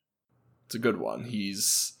scene. It's a good one.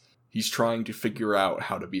 He's trying to figure out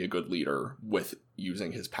how to be a good leader with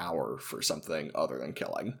using his power for something other than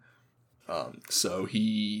killing. So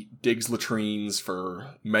he digs latrines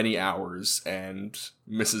for many hours and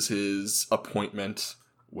misses his appointment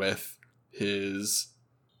with his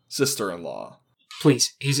sister-in-law.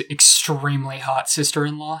 Please, his extremely hot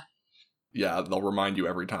sister-in-law? Yeah, they'll remind you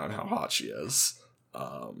every time how hot she is.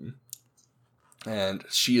 And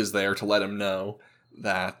she is there to let him know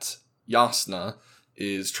that Jasnah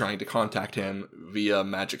is trying to contact him via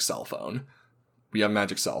magic cell phone. We have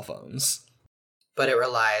magic cell phones. But it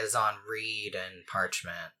relies on reed and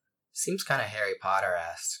parchment. Seems kind of Harry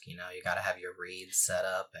Potter-esque, you gotta have your reeds set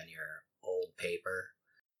up and your old paper.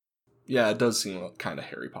 Yeah, it does seem kind of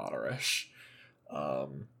Harry Potter-ish.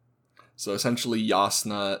 So essentially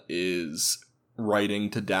Jasnah is writing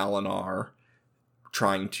to Dalinar,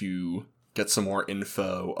 trying to get some more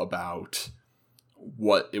info about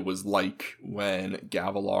what it was like when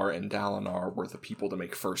Gavilar and Dalinar were the people to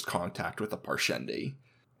make first contact with the Parshendi.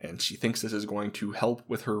 And she thinks this is going to help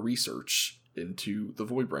with her research into the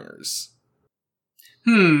Voidbringers.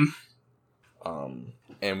 And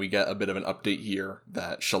we get a bit of an update here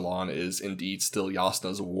that Shallan is indeed still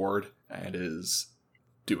Jasnah's ward and is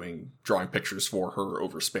drawing pictures for her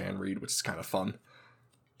over Spanreed, which is kind of fun.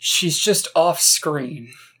 She's just off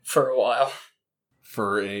screen for a while.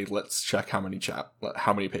 Let's check how many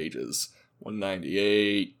pages.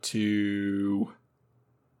 198 to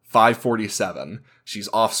 547. She's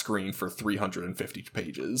off screen for 350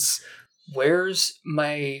 pages. Where's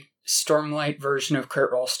my Stormlight version of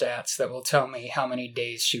Crit Roll stats that will tell me how many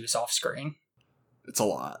days she was off screen? It's a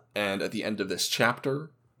lot. And at the end of this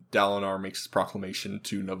chapter, Dalinar makes his proclamation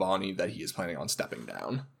to Navani that he is planning on stepping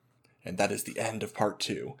down. And that is the end of part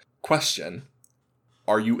 2. Question: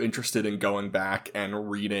 are you interested in going back and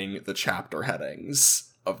reading the chapter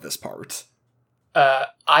headings of this part?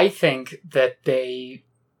 I think that they,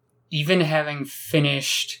 even having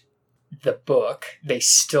finished the book, they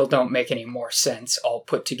still don't make any more sense all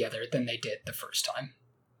put together than they did the first time.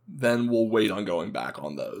 Then we'll wait on going back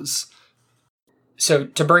on those. So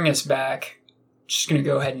to bring us back, just going to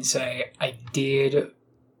go ahead and say I did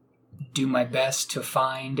do my best to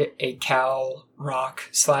find a Cal Rock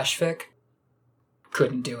 /fic.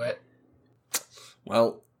 Couldn't do it.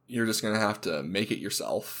 Well, you're just going to have to make it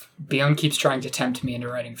yourself. Bjorn keeps trying to tempt me into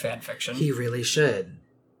writing fanfiction. He really should.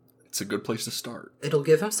 It's a good place to start. It'll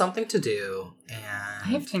give him something to do, and I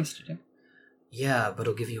have things to do. Yeah, but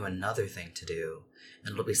it'll give you another thing to do.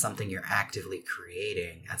 And it'll be something you're actively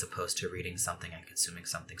creating, as opposed to reading something and consuming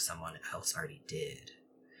something someone else already did.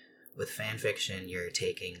 With fanfiction, you're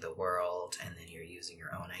taking the world and then you're using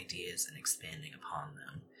your own ideas and expanding upon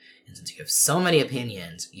them. And since you have so many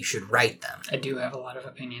opinions, you should write them. I do have a lot of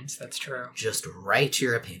opinions, that's true. Just write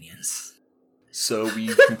your opinions. So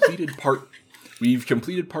we've completed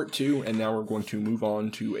part 2, and now we're going to move on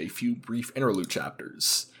to a few brief interlude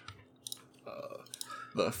chapters.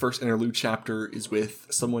 The first interlude chapter is with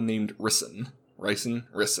someone named Rison.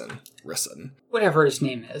 Rison. Whatever his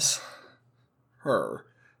name is. Her.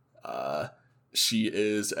 She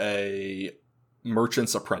is a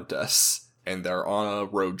merchant's apprentice, and they're on a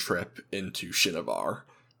road trip into Shinovar.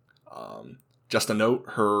 Just a note,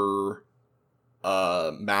 her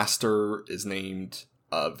master is named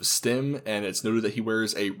Stim, and it's noted that he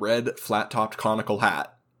wears a red, flat-topped conical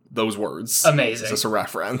hat. Those words. Amazing. Is this a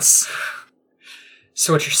reference?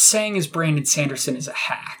 So what you're saying is Brandon Sanderson is a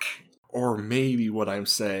hack. Or maybe what I'm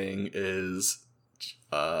saying is,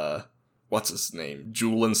 what's his name?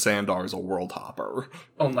 Julian Sandar is a world hopper.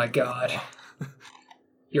 Oh my god.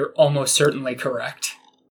 You're almost certainly correct.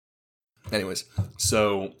 Anyways,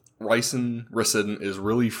 so Rison is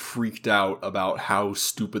really freaked out about how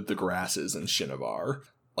stupid the grass is in Shinovar.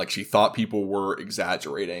 Like, she thought people were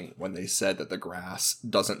exaggerating when they said that the grass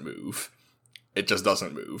doesn't move. It just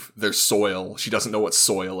doesn't move. There's soil. She doesn't know what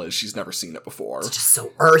soil is. She's never seen it before. It's just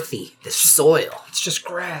so earthy, this soil. It's just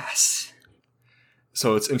grass.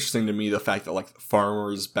 So it's interesting to me the fact that, like,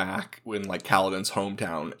 farmers back in, like, Kaladin's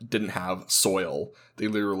hometown didn't have soil. They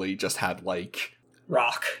literally just had, like...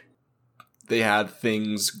 rock. They had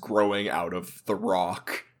things growing out of the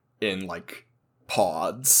rock in, like,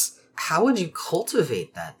 pods. How would you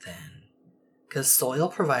cultivate that, then? Because soil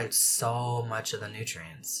provides so much of the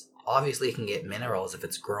nutrients. Obviously, you can get minerals if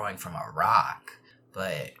it's growing from a rock,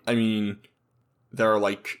 but... I mean, there are,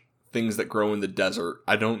 like, things that grow in the desert.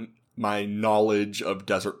 My knowledge of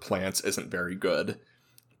desert plants isn't very good,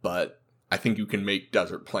 but I think you can make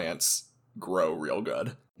desert plants grow real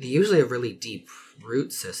good. They usually have really deep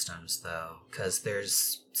root systems, though, because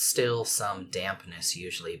there's still some dampness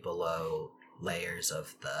usually below layers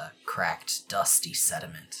of the cracked, dusty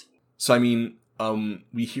sediment. So, I mean,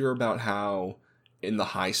 we hear about how in the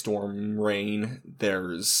high storm rain,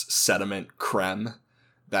 there's sediment creme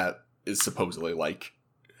that is supposedly, like,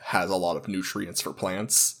 has a lot of nutrients for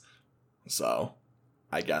plants. So,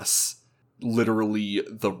 I guess, literally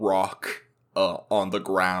the rock on the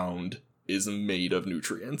ground is made of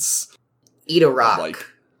nutrients. Eat a rock. Like,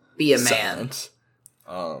 be a sediment.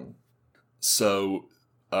 man. So,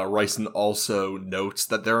 Rison also notes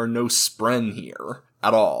that there are no spren here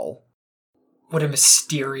at all. What a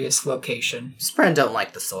mysterious location. Spren don't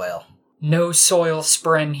like the soil. No soil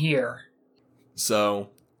spren here. So,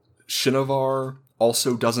 Shinovar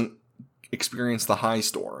also doesn't experience the high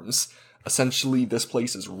storms. Essentially, this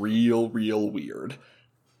place is real weird.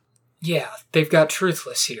 Yeah, they've got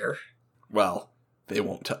Truthless here. Well, they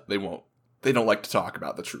don't like to talk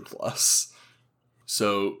about the Truthless.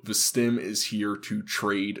 So, Stim is here to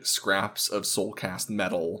trade scraps of soulcast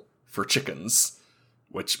metal for chickens,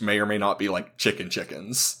 which may or may not be, like,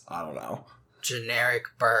 chickens. I don't know. Generic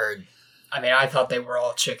bird. I mean, I thought they were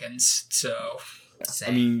all chickens, so... Same.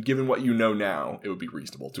 I mean, given what you know now, it would be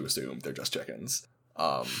reasonable to assume they're just chickens.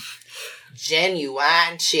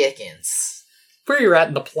 Genuine chickens. Where you're at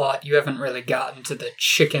in the plot, you haven't really gotten to the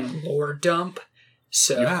chicken lore dump,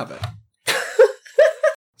 so... You haven't.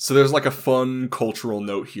 So there's, like, a fun cultural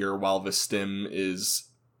note here while Stim is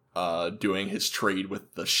doing his trade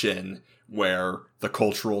with the Shin, where the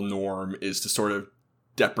cultural norm is to sort of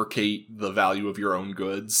deprecate the value of your own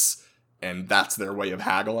goods, and that's their way of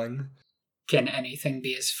haggling. Can anything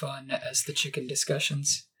be as fun as the chicken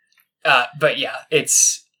discussions? But yeah,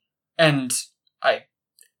 it's... And I...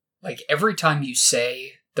 Like, every time you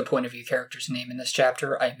say the point of view character's name in this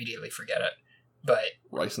chapter, I immediately forget it. But...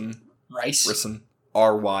 Rison. Rison.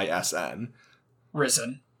 R-Y-S-N.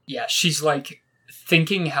 Rison. Yeah, she's, like,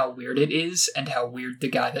 thinking how weird it is, and how weird the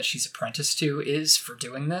guy that she's apprenticed to is for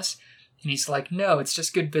doing this. And he's like, no, it's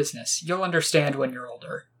just good business. You'll understand when you're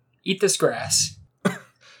older. Eat this grass.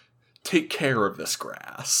 Take care of this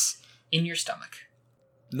grass. In your stomach.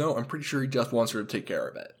 No, I'm pretty sure he just wants her to take care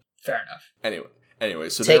of it. Fair enough. Anyway,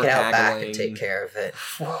 so take they're it out haggling. back and take care of it.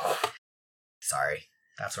 Whoa. Sorry.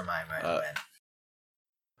 That's where mine went.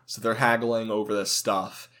 So they're haggling over this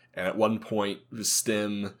stuff, and at one point,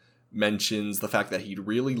 Stim mentions the fact that he'd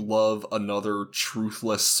really love another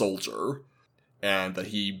truthless soldier, and that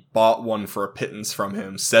he bought one for a pittance from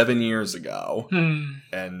him 7 years ago,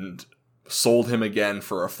 and sold him again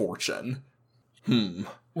for a fortune.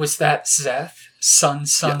 Was that Szeth, son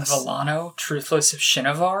Yes. Villano, Truthless of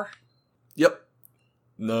Shinovar? Yep.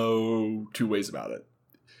 No two ways about it.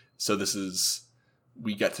 So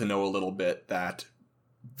we get to know a little bit that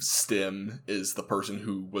Stim is the person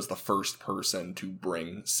who was the first person to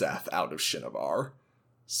bring Seth out of Shinovar.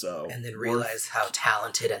 So, and then realize how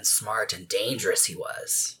talented and smart and dangerous he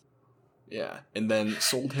was. Yeah, and then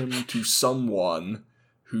sold him to someone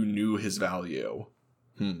who knew his value.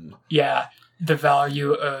 Yeah, the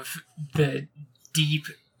value of the deep,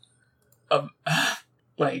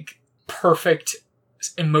 perfect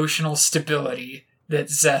emotional stability that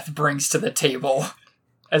Szeth brings to the table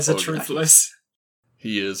as a Truthless.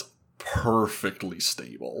 He is perfectly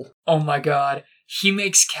stable. Oh my god. He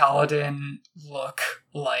makes Kaladin look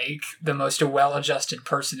like the most well-adjusted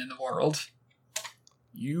person in the world.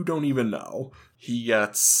 You don't even know. He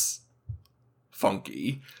gets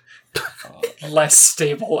funky. Less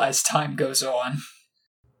stable as time goes on.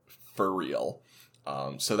 For real.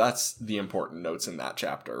 So that's the important notes in that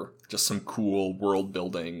chapter. Just some cool world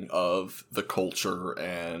building of the culture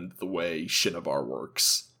and the way Shinovar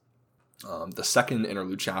works. The second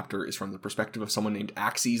interlude chapter is from the perspective of someone named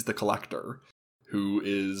Axes the Collector, who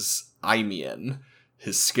is Aimian.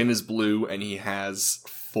 His skin is blue and he has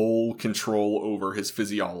full control over his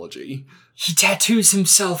physiology. He tattoos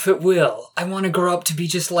himself at will. I want to grow up to be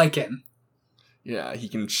just like him. Yeah, he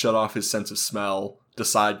can shut off his sense of smell,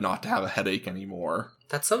 decide not to have a headache anymore.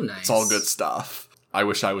 That's so nice. It's all good stuff. I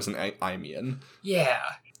wish I was an Aimian. Yeah.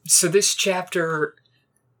 So this chapter,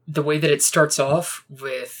 the way that it starts off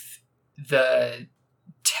with the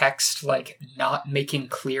text, not making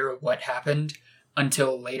clear what happened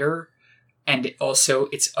until later, and also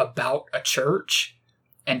it's about a church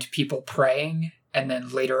and people praying, and then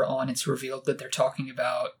later on it's revealed that they're talking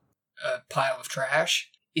about a pile of trash.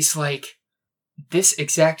 It's like, this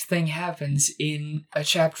exact thing happens in a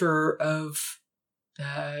chapter of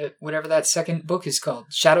whatever that second book is called,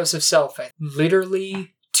 Shadows of Self.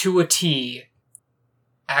 Literally, to a T,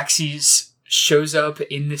 Axes shows up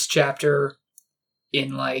in this chapter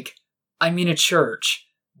in I'm in a church.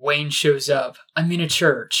 Wayne shows up, I'm in a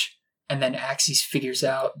church. And then Axes figures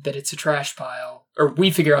out that it's a trash pile. Or we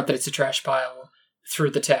figure out that it's a trash pile through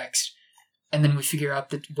the text. And then we figure out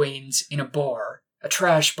that Wayne's in a bar, a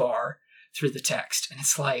trash bar, through the text. And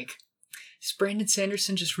it's like, does Brandon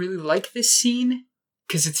Sanderson just really like this scene?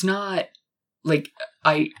 Because it's not,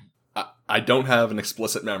 I don't have an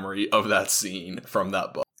explicit memory of that scene from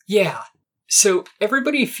that book. Yeah. So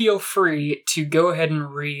everybody feel free to go ahead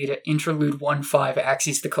and read Interlude 1-5,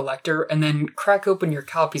 Axes the Collector, and then crack open your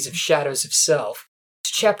copies of Shadows of Self.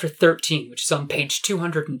 It's chapter 13, which is on page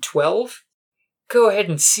 212. Go ahead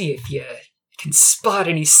and see if you can spot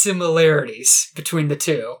any similarities between the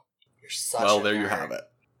two. You're such Well, a there nerd. you have it.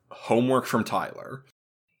 Homework from Tyler.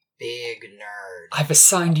 Big nerd. I've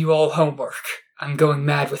assigned you all homework. I'm going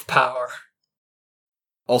mad with power.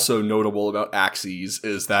 Also notable about Axes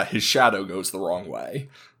is that his shadow goes the wrong way.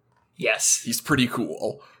 Yes. He's pretty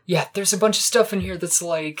cool. Yeah, there's a bunch of stuff in here that's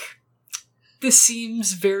this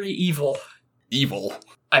seems very evil. Evil.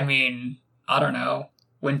 I mean, I don't know.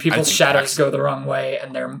 When people's shadows go the wrong way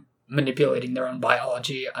and they're manipulating their own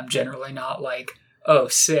biology, I'm generally not oh,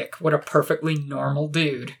 sick, what a perfectly normal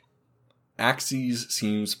dude. Axes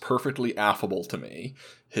seems perfectly affable to me.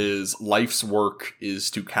 His life's work is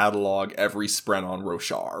to catalog every spren on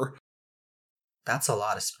Roshar. That's a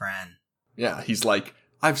lot of spren. Yeah, he's like,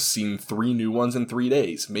 I've seen 3 new ones in 3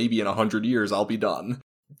 days. Maybe in 100 years I'll be done.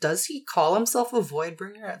 Does he call himself a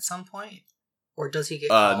Voidbringer at some point? Or does he get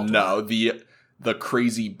called no, one? the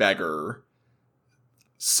crazy beggar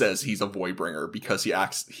says he's a Voidbringer because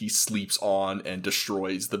he sleeps on and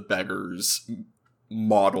destroys the beggar's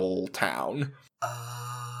model town.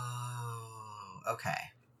 Oh, okay.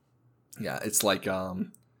 Yeah, it's let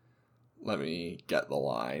me get the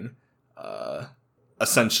line.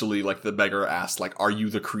 Essentially, the beggar asks, are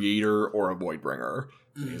you the creator or a Voidbringer?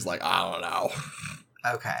 And he's like, I don't know.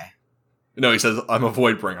 Okay. No, he says, I'm a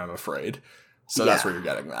Voidbringer, I'm afraid. So that's where you're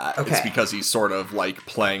getting that. Okay. It's because he's sort of,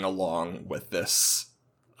 playing along with this,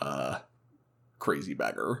 crazy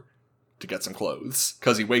beggar to get some clothes.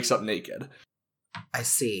 Because he wakes up naked. I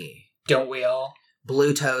see. Don't we all?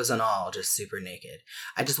 Blue toes and all, just super naked.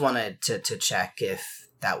 I just wanted to check if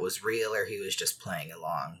that was real or he was just playing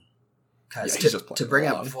along. Because to bring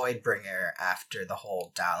up Voidbringer after the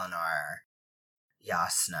whole Dalinar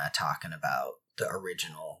Yasna talking about the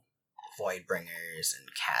original Voidbringers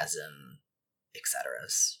and Chasm, etc.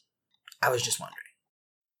 I was just wondering.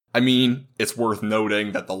 I mean, it's worth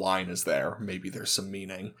noting that the line is there. Maybe there's some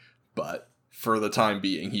meaning. But for the time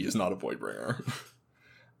being, he is not a Voidbringer.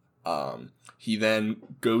 He then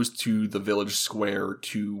goes to the village square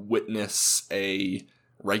to witness a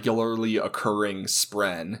regularly occurring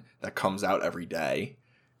spren that comes out every day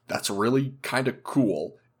that's really kind of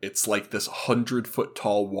cool. It's like this 100-foot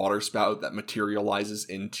tall water spout that materializes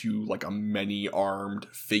into like a many-armed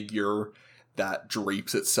figure that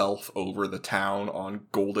drapes itself over the town on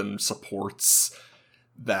golden supports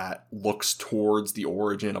that looks towards the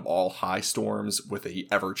origin of all high storms with a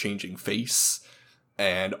ever-changing face,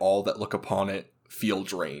 and all that look upon it feel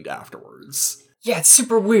drained afterwards. Yeah, it's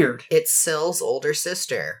super weird. It's Syl's older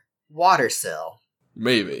sister, Water Syl.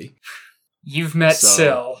 Maybe. You've met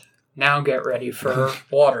Syl. Now get ready for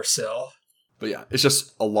Water Syl. But yeah, it's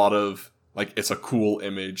just a lot of, like, it's a cool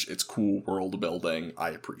image, it's cool world building, I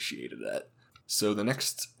appreciated it. So the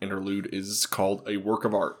next interlude is called A Work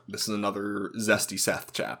of Art. This is another Zesty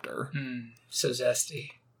Seth chapter. So zesty.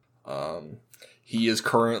 He is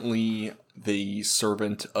currently the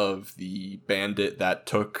servant of the bandit that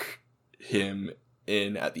took him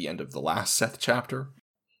in at the end of the last Seth chapter.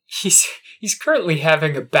 He's currently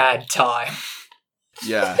having a bad time.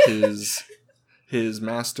 Yeah, his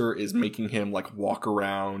master is making him like walk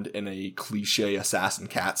around in a cliche assassin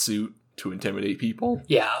cat suit to intimidate people.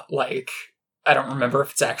 Yeah, like, I don't remember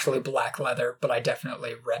if it's actually black leather, but I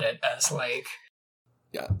definitely read it as like...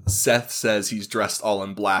 Yeah, Seth says he's dressed all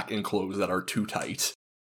in black in clothes that are too tight.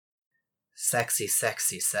 Sexy,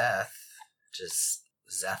 sexy Seth. Just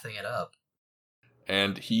zething it up.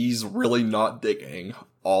 And he's really not digging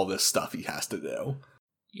all this stuff he has to do.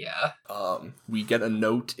 Yeah. We get a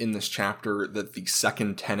note in this chapter that the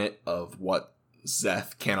second tenet of what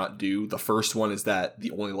Zeth cannot do, the first one is that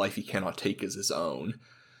the only life he cannot take is his own.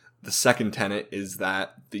 The second tenet is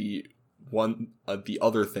that the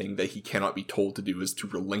other thing that he cannot be told to do is to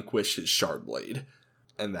relinquish his shard blade,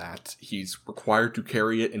 and that he's required to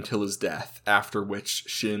carry it until his death, after which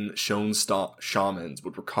Shin shamans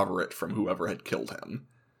would recover it from whoever had killed him.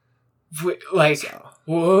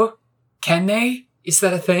 Whoa? Can they? Is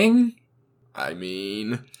that a thing? I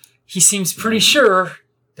mean... He seems pretty sure.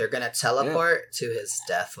 They're gonna teleport to his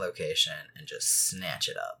death location and just snatch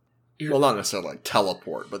it up. Well, not necessarily like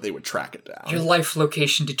teleport, but they would track it down. Your life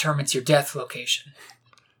location determines your death location.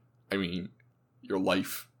 I mean, your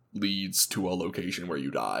life leads to a location where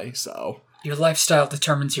you die, so... Your lifestyle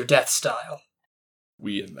determines your death style.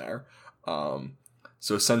 We in there.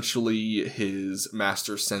 So essentially, his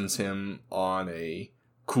master sends him on a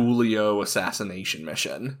Coolio assassination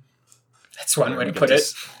mission. That's one way to put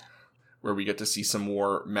it. Where we get to see some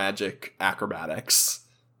more magic acrobatics.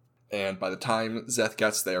 And by the time Zeth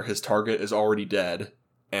gets there, his target is already dead,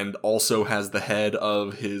 and also has the head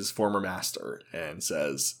of his former master, and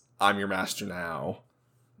says, "I'm your master now.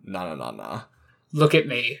 Na. Look at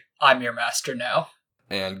me. I'm your master now."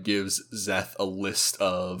 And gives Zeth a list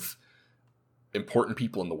of important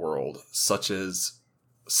people in the world, such as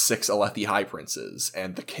 6 Alethi High Princes,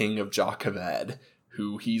 and the King of Jah Keved,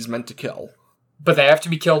 who he's meant to kill. But they have to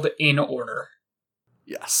be killed in order.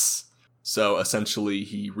 Yes. So essentially,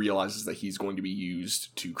 he realizes that he's going to be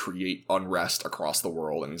used to create unrest across the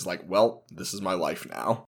world, and he's like, well, this is my life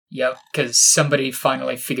now. Yep, because somebody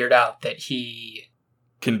finally figured out that he...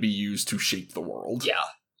 can be used to shape the world. Yeah,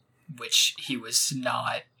 which he was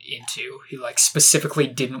not into. He, specifically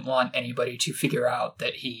didn't want anybody to figure out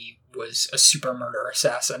that he was a super murder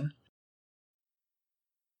assassin.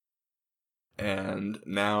 And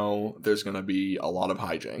now there's going to be a lot of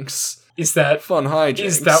hijinks. Is that... fun hijinks.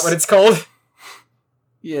 Is that what it's called?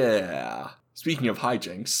 Yeah. Speaking of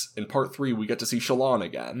hijinks, in part 3 we get to see Shallan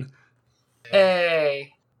again.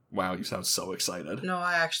 Hey! Wow, you sound so excited. No,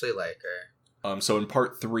 I actually like her. So in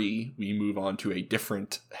part 3, we move on to a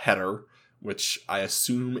different header, which I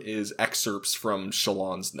assume is excerpts from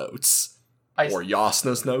Shallan's notes. Or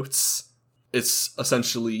Jasnah's notes. It's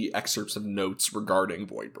essentially excerpts of notes regarding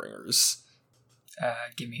Voidbringers.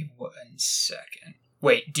 Give me 1 second.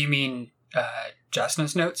 Wait, do you mean,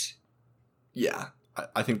 Jasnah's notes? Yeah.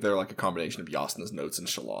 I think they're like a combination of Jasnah's notes and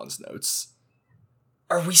Shallan's notes.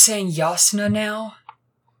 Are we saying Jasnah now?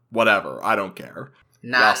 Whatever, I don't care.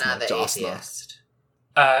 Nah, the atheist.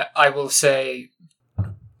 I will say,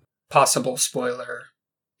 possible spoiler,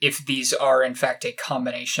 if these are in fact a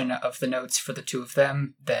combination of the notes for the two of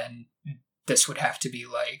them, then this would have to be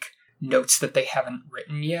notes that they haven't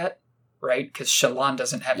written yet, right? Because Shallan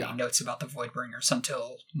doesn't have any notes about the Voidbringers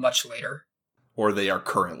until much later. Or they are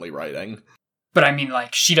currently writing. But I mean,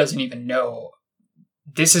 she doesn't even know.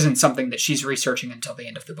 This isn't something that she's researching until the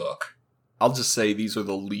end of the book. I'll just say these are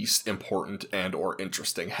the least important and or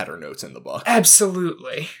interesting header notes in the book.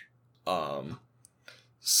 Absolutely.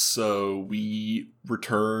 So we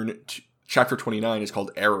return to... Chapter 29 is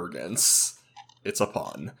called Arrogance. It's a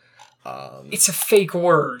pun. It's a fake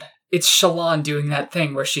word. It's Shallan doing that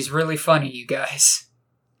thing where she's really funny, you guys.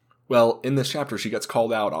 Well, in this chapter, she gets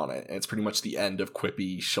called out on it, and it's pretty much the end of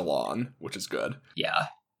quippy Shallan, which is good. Yeah.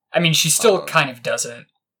 I mean, she still kind of does it,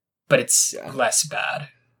 but it's less bad.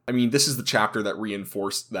 I mean, this is the chapter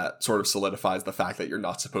that sort of solidifies the fact that you're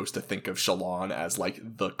not supposed to think of Shallan as, like,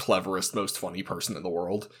 the cleverest, most funny person in the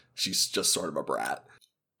world. She's just sort of a brat.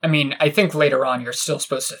 I mean, I think later on you're still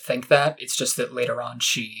supposed to think that. It's just that later on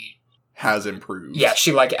she has improved. Yeah,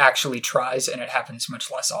 she, like, actually tries, and it happens much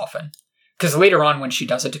less often. Because later on, when she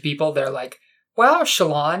does it to people, they're like, wow,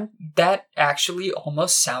 Shallan, that actually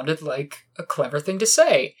almost sounded like a clever thing to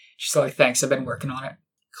say. She's like, thanks, I've been working on it.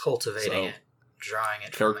 Cultivating it, drawing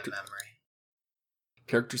it from my memory.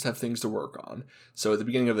 Characters have things to work on. So at the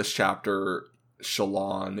beginning of this chapter,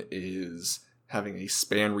 Shallan is having a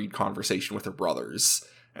span-read conversation with her brothers.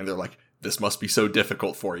 And they're like, this must be so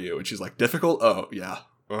difficult for you. And she's like, difficult? Oh, yeah.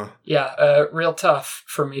 Yeah, real tough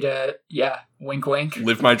for me to, wink wink.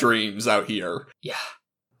 Live my dreams out here. Yeah.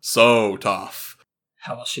 So tough.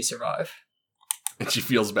 How will she survive? And she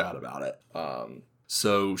feels bad about it.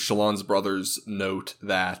 So Shallan's brothers note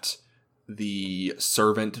that the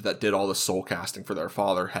servant that did all the soul casting for their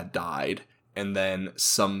father had died, and then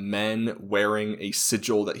some men wearing a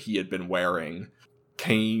sigil that he had been wearing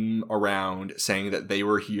came around saying that they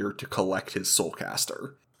were here to collect his soul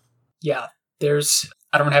caster. Yeah,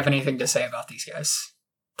 I don't have anything to say about these guys.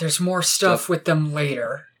 There's more stuff with them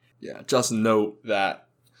later. Yeah, just note that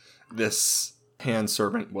this hand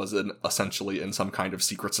servant was essentially in some kind of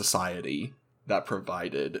secret society that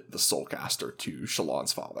provided the soulcaster to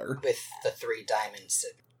Shallan's father. With the 3 diamonds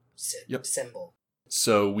symbol.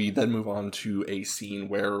 So we then move on to a scene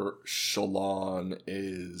where Shallan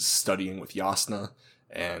is studying with Jasnah,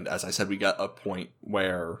 and as I said, we get a point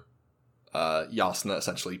where Jasnah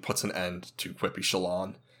essentially puts an end to quippy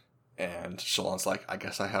Shallan, and Shallan's like, I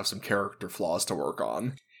guess I have some character flaws to work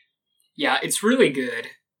on. Yeah, it's really good.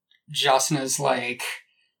 Jasnah's like,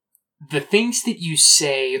 the things that you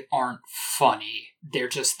say aren't funny. They're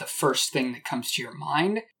just the first thing that comes to your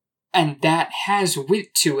mind. And that has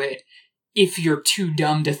wit to it if you're too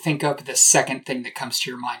dumb to think up the second thing that comes to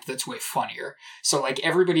your mind that's way funnier. So, like,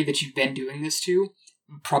 everybody that you've been doing this to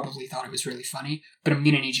probably thought it was really funny, but I'm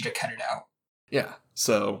gonna need you to cut it out. Yeah,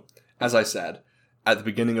 so, as I said, at the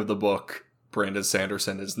beginning of the book, Brandon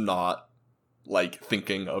Sanderson is not, like,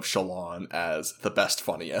 thinking of Shallan as the best,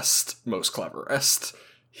 funniest, most cleverest.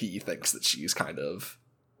 He thinks that she's kind of,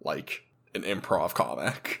 like, an improv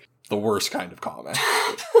comic. The worst kind of comic.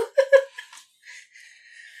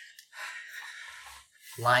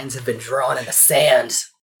 Lines have been drawn in the sand.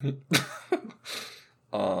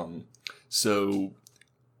 So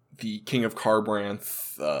the King of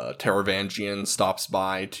Kharbranth, Taravangian, stops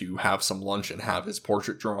by to have some lunch and have his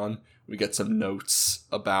portrait drawn. We get some notes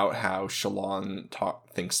about how Shallan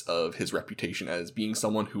thinks of his reputation as being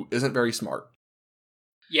someone who isn't very smart.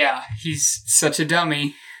 Yeah, he's such a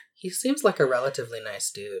dummy. He seems like a relatively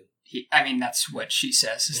nice dude. That's what she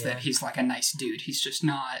says, is that he's like a nice dude. He's just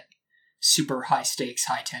not super high stakes,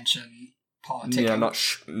 high tension politicking. Yeah,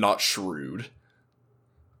 not shrewd.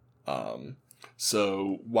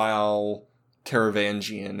 So while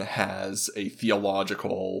Taravangian has a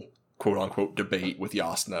theological quote-unquote debate with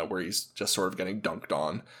Jasnah where he's just sort of getting dunked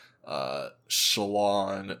on,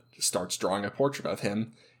 Shallan starts drawing a portrait of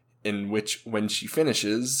him, in which, when she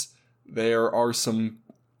finishes, there are some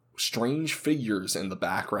strange figures in the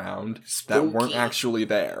background that weren't actually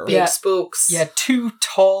there. Big spooks. Yeah, 2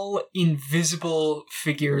 tall, invisible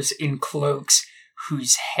figures in cloaks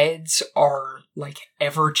whose heads are like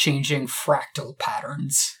ever-changing fractal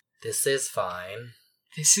patterns. This is fine.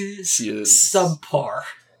 This is subpar.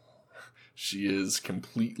 She is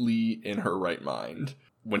completely in her right mind.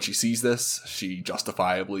 When she sees this, she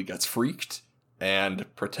justifiably gets freaked and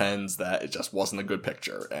pretends that it just wasn't a good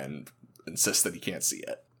picture and insists that he can't see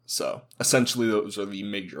it. So, essentially, those are the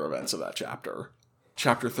major events of that chapter.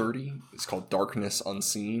 Chapter 30 is called Darkness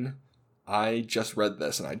Unseen. I just read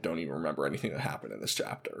this and I don't even remember anything that happened in this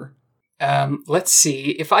chapter. Let's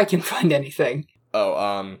see if I can find anything.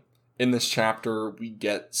 In this chapter, we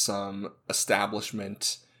get some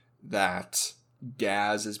establishment that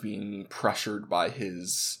Gaz is being pressured by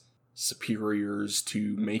his superiors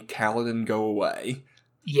to make Kaladin go away.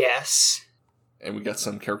 Yes. And we get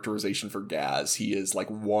some characterization for Gaz. He is like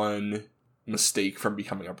one mistake from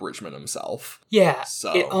becoming a bridgeman himself. Yeah,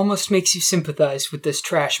 so it almost makes you sympathize with this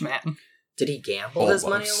trash man. Did he gamble his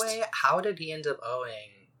money away? How did he end up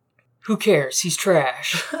owing? Who cares? He's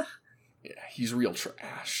trash. Yeah, he's real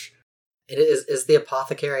trash. Is the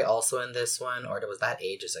apothecary also in this one, or was that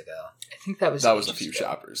ages ago? I think that was a few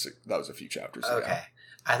chapters. That was a few chapters ago. Okay.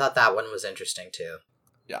 I thought that one was interesting too.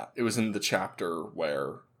 Yeah, it was in the chapter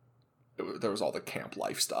where there was all the camp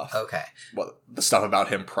life stuff. Okay. What, the stuff about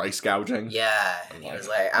him price gouging? Yeah, I'm and he like- was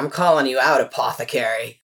like, I'm calling you out,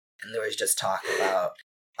 apothecary. And there was just talk about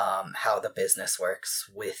how the business works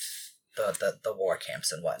with the war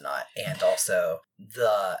camps and whatnot, and also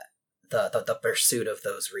the pursuit of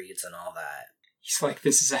those reeds and all that. He's like,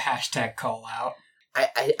 this is a hashtag call out.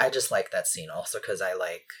 I just like that scene also because I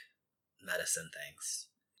like medicine things.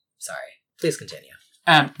 Sorry. Please continue.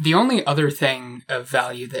 The only other thing of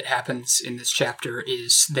value that happens in this chapter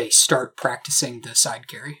is they start practicing the side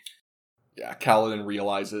carry. Yeah, Kaladin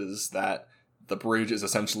realizes that the bridge is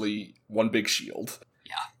essentially one big shield.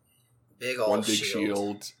 Big old One big shield.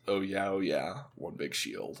 shield. Oh yeah, oh yeah. One big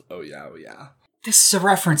shield. Oh yeah, oh yeah. This is a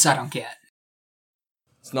reference I don't get.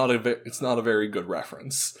 It's not a very good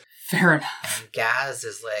reference. Fair enough. And Gaz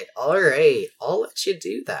is like, alright, I'll let you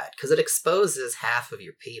do that, because it exposes half of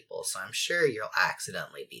your people, so I'm sure you'll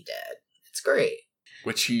accidentally be dead. It's great.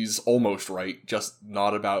 Which he's almost right, just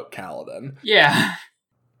not about Kaladin. Yeah.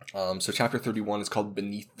 So chapter 31 is called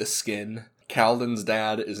Beneath the Skin. Kaladin's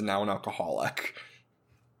dad is now an alcoholic.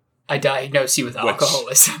 I diagnose you with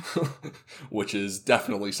alcoholism. Which is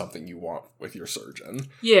definitely something you want with your surgeon.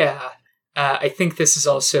 Yeah. I think this is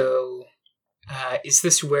also... is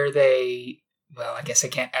this where they... Well, I guess I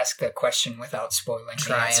can't ask that question without spoiling the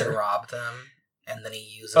Try answer. and rob them, and then he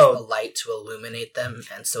uses Oh. the light to illuminate them,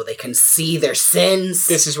 and so they can see their sins.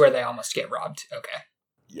 This is where they almost get robbed. Okay.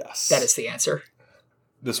 Yes. That is the answer.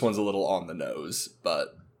 This one's a little on the nose,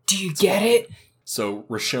 but... Do you get it? So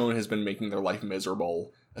Rashon has been making their life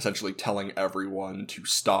miserable, essentially telling everyone to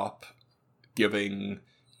stop giving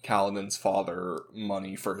Kaladin's father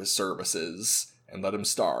money for his services and let him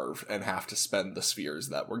starve and have to spend the spheres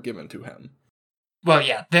that were given to him. Well,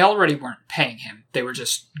 yeah, they already weren't paying him. They were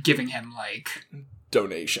just giving him, like,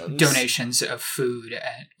 donations of food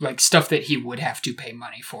and, like, stuff that he would have to pay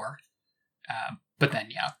money for. But then,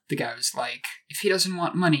 yeah, the guy was like, if he doesn't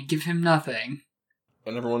want money, give him nothing.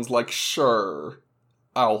 And everyone's like, sure,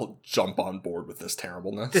 I'll jump on board with this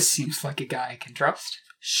terribleness. This seems like a guy I can trust.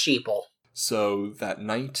 Sheeple. So that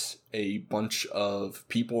night, a bunch of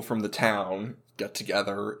people from the town get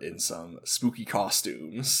together in some spooky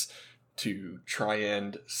costumes to try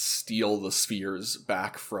and steal the spheres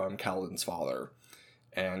back from Kaladin's father.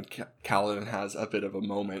 And Kaladin has a bit of a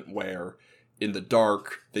moment where, in the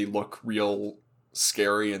dark, they look real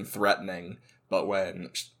scary and threatening, but when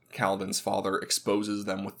Kaladin's father exposes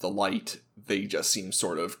them with the light, they just seem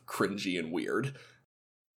sort of cringy and weird.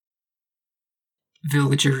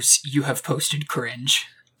 Villagers, you have posted cringe.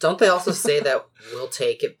 Don't they also say that we'll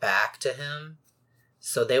take it back to him?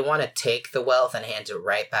 So they want to take the wealth and hand it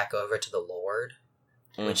right back over to the Lord?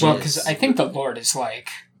 Which Well, is- because I think the Lord is, like,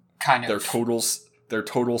 kind of... They're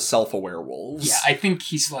total self-aware wolves. Yeah, I think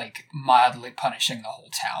he's, like, mildly punishing the whole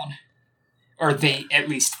town. Or they at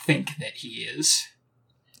least think that he is.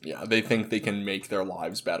 Yeah, they think they can make their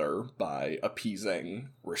lives better by appeasing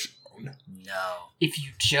Rashon. No. If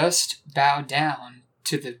you just bow down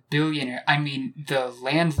to the the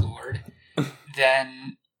landlord,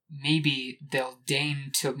 then maybe they'll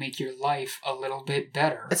deign to make your life a little bit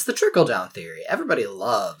better. It's the trickle-down theory. Everybody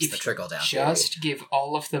loves If the trickle-down Just give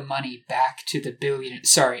all of the money back to the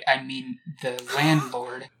the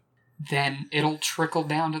landlord, then it'll trickle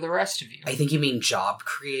down to the rest of you. I think you mean job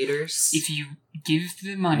creators. If you give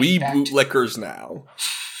the money We back bootlickers now.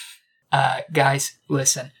 guys,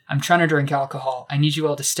 listen, I'm trying to drink alcohol. I need you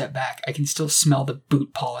all to step back. I can still smell the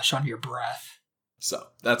boot polish on your breath. So,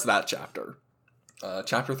 that's that chapter.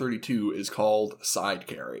 Chapter 32 is called Side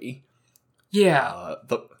Carry. Yeah.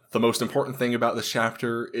 The most important thing about this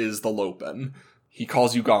chapter is the Lopen. He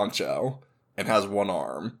calls you Goncho, and has one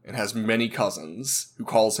arm, and has many cousins, who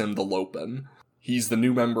calls him the Lopen. He's the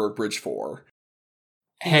new member of Bridge 4.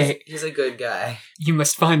 Hey, He's a good guy. you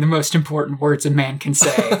must find the most important words a man can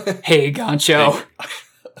say. Hey, Goncho.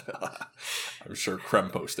 I'm sure Creme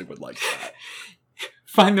Posting would like that.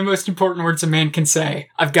 Find the most important words a man can say.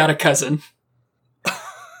 I've got a cousin.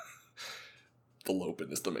 The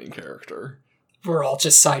Lopen is the main character. We're all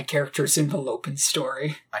just side characters in the Lopen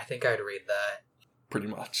story. I think I'd read that. Pretty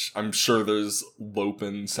much. I'm sure there's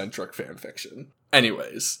Lopen-centric fanfiction.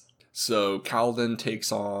 Anyways, so Kaladin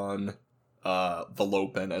takes on the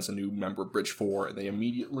Lopen as a new member of Bridge 4, and they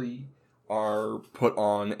immediately are put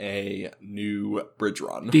on a new bridge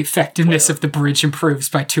run. The effectiveness Where? of the bridge improves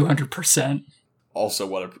by 200%. Also,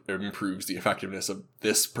 what improves the effectiveness of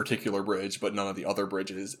this particular bridge, but none of the other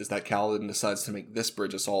bridges, is that Kaladin decides to make this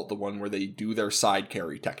bridge assault the one where they do their side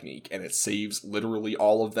carry technique, and it saves literally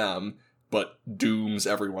all of them, but dooms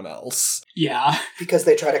everyone else. Yeah. Because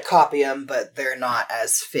they try to copy him, but they're not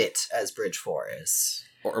as fit as Bridge 4 is.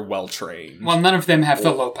 or well-trained. Well, none of them have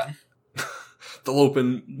the Lopen. The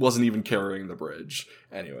Lopen wasn't even carrying the bridge.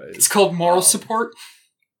 Anyways. It's called moral support.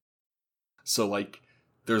 So, like,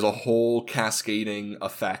 there's a whole cascading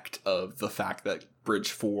effect of the fact that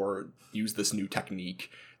Bridge 4 used this new technique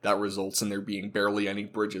that results in there being barely any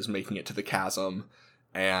bridges making it to the chasm,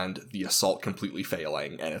 and the assault completely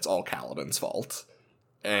failing, and it's all Kaladin's fault.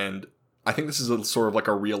 And I think this is sort of like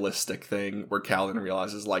a realistic thing where Kaladin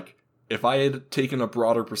realizes, like, if I had taken a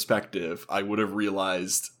broader perspective, I would have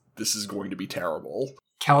realized this is going to be terrible.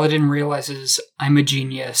 Kaladin realizes, I'm a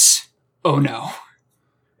genius. Oh no.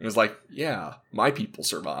 And it's like, yeah, my people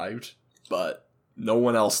survived, but no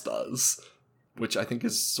one else does. Which I think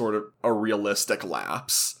is sort of a realistic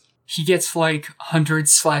lapse. He gets like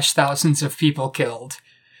hundreds/thousands of people killed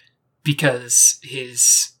because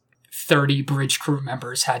his 30 bridge crew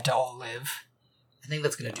members had to all live. I think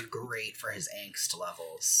that's going to do great for his angst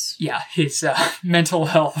levels. Yeah, his mental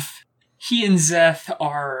health. He and Szeth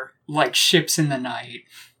are like ships in the night.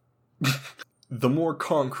 The more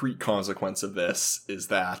concrete consequence of this is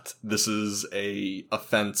that this is a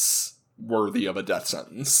offense worthy of a death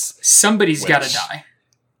sentence. Somebody's gotta die.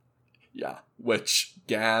 Yeah, which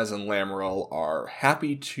Gaz and Lamoral are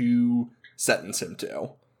happy to sentence him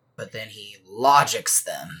to. But then he logics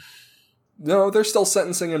them. No, they're still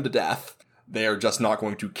sentencing him to death. They are just not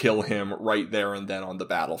going to kill him right there and then on the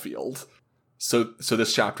battlefield. So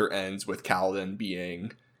this chapter ends with Kaladin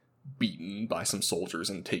being beaten by some soldiers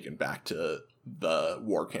and taken back to the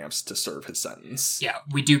war camps to serve his sentence. Yeah,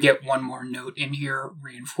 we do get one more note in here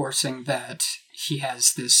reinforcing that he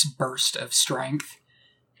has this burst of strength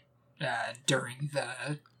during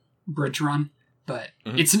the bridge run, but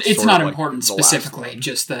it's sort not of like important the last specifically, one.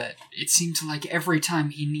 just that it seems like every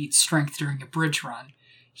time he needs strength during a bridge run,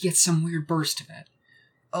 he gets some weird burst of it.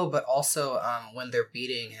 Oh, but also, when they're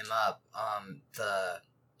beating him up,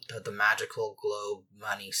 the magical globe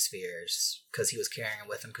money spheres, because he was carrying them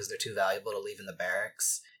with him because they're too valuable to leave in the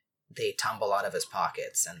barracks, they tumble out of his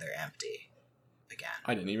pockets and they're empty again.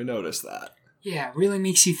 I didn't even notice that. Yeah, it really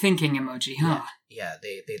makes you thinking emoji, huh? Yeah,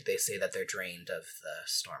 they say that they're drained of the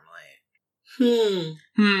Stormlight.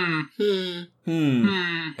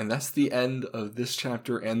 And that's the end of this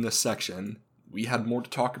chapter and this section. We had more to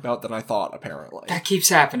talk about than I thought, apparently. That keeps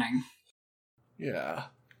happening. Yeah.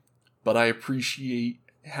 But I appreciate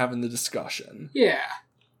having the discussion. Yeah.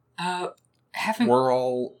 We're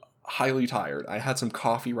all highly tired. I had some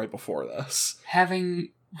coffee right before this.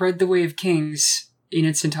 Having read The Way of Kings in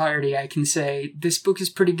its entirety, I can say this book is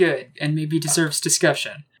pretty good and maybe deserves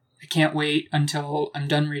discussion. I can't wait until I'm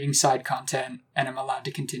done reading side content and I'm allowed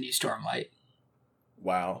to continue Stormlight.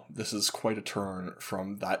 Wow, this is quite a turn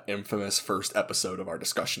from that infamous first episode of our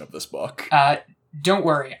discussion of this book. Don't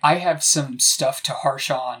worry, I have some stuff to harsh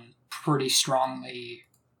on pretty strongly,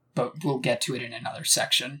 but we'll get to it in another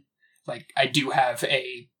section. Like, I do have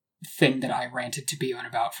a thing that I ranted to Bjorn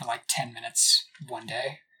about for like 10 minutes one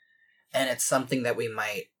day. And it's something that we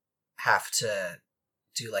might have to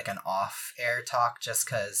do like an off-air talk, just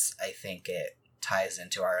because I think it ties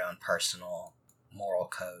into our own personal moral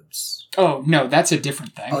codes. Oh, no, that's a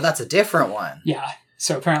different thing. Oh, that's a different one. Yeah,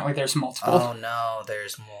 so apparently there's multiple. Oh, no,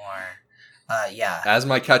 there's more. Yeah. As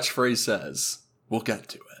my catchphrase says, we'll get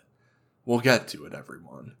to it. We'll get to it,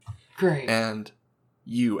 everyone. Great. And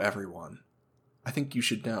you, everyone. I think you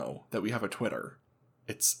should know that we have a Twitter.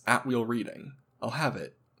 It's @WheelReading. I'll have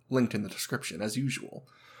it linked in the description, as usual.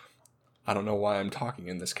 I don't know why I'm talking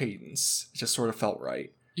in this cadence. It just sort of felt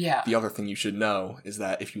right. Yeah. The other thing you should know is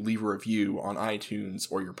that if you leave a review on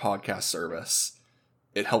iTunes or your podcast service,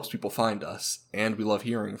 it helps people find us, and we love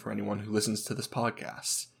hearing from anyone who listens to this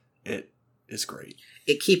podcast. It is great.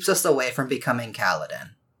 It keeps us away from becoming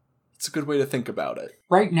Kaladin. It's a good way to think about it.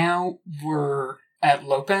 Right now, we're at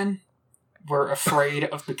Lopen. We're afraid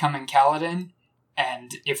of becoming Kaladin,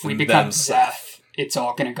 and if we And become then Szeth, it's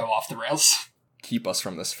all going to go off the rails. Keep us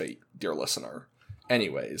from this fate, dear listener.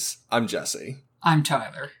 Anyways, I'm Jesse. I'm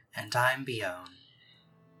Tyler. And I'm Bjorn.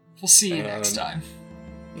 We'll see you next time.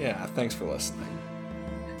 Yeah, thanks for listening.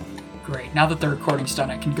 Great. Now that the recording's done,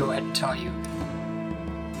 I can go ahead and tell you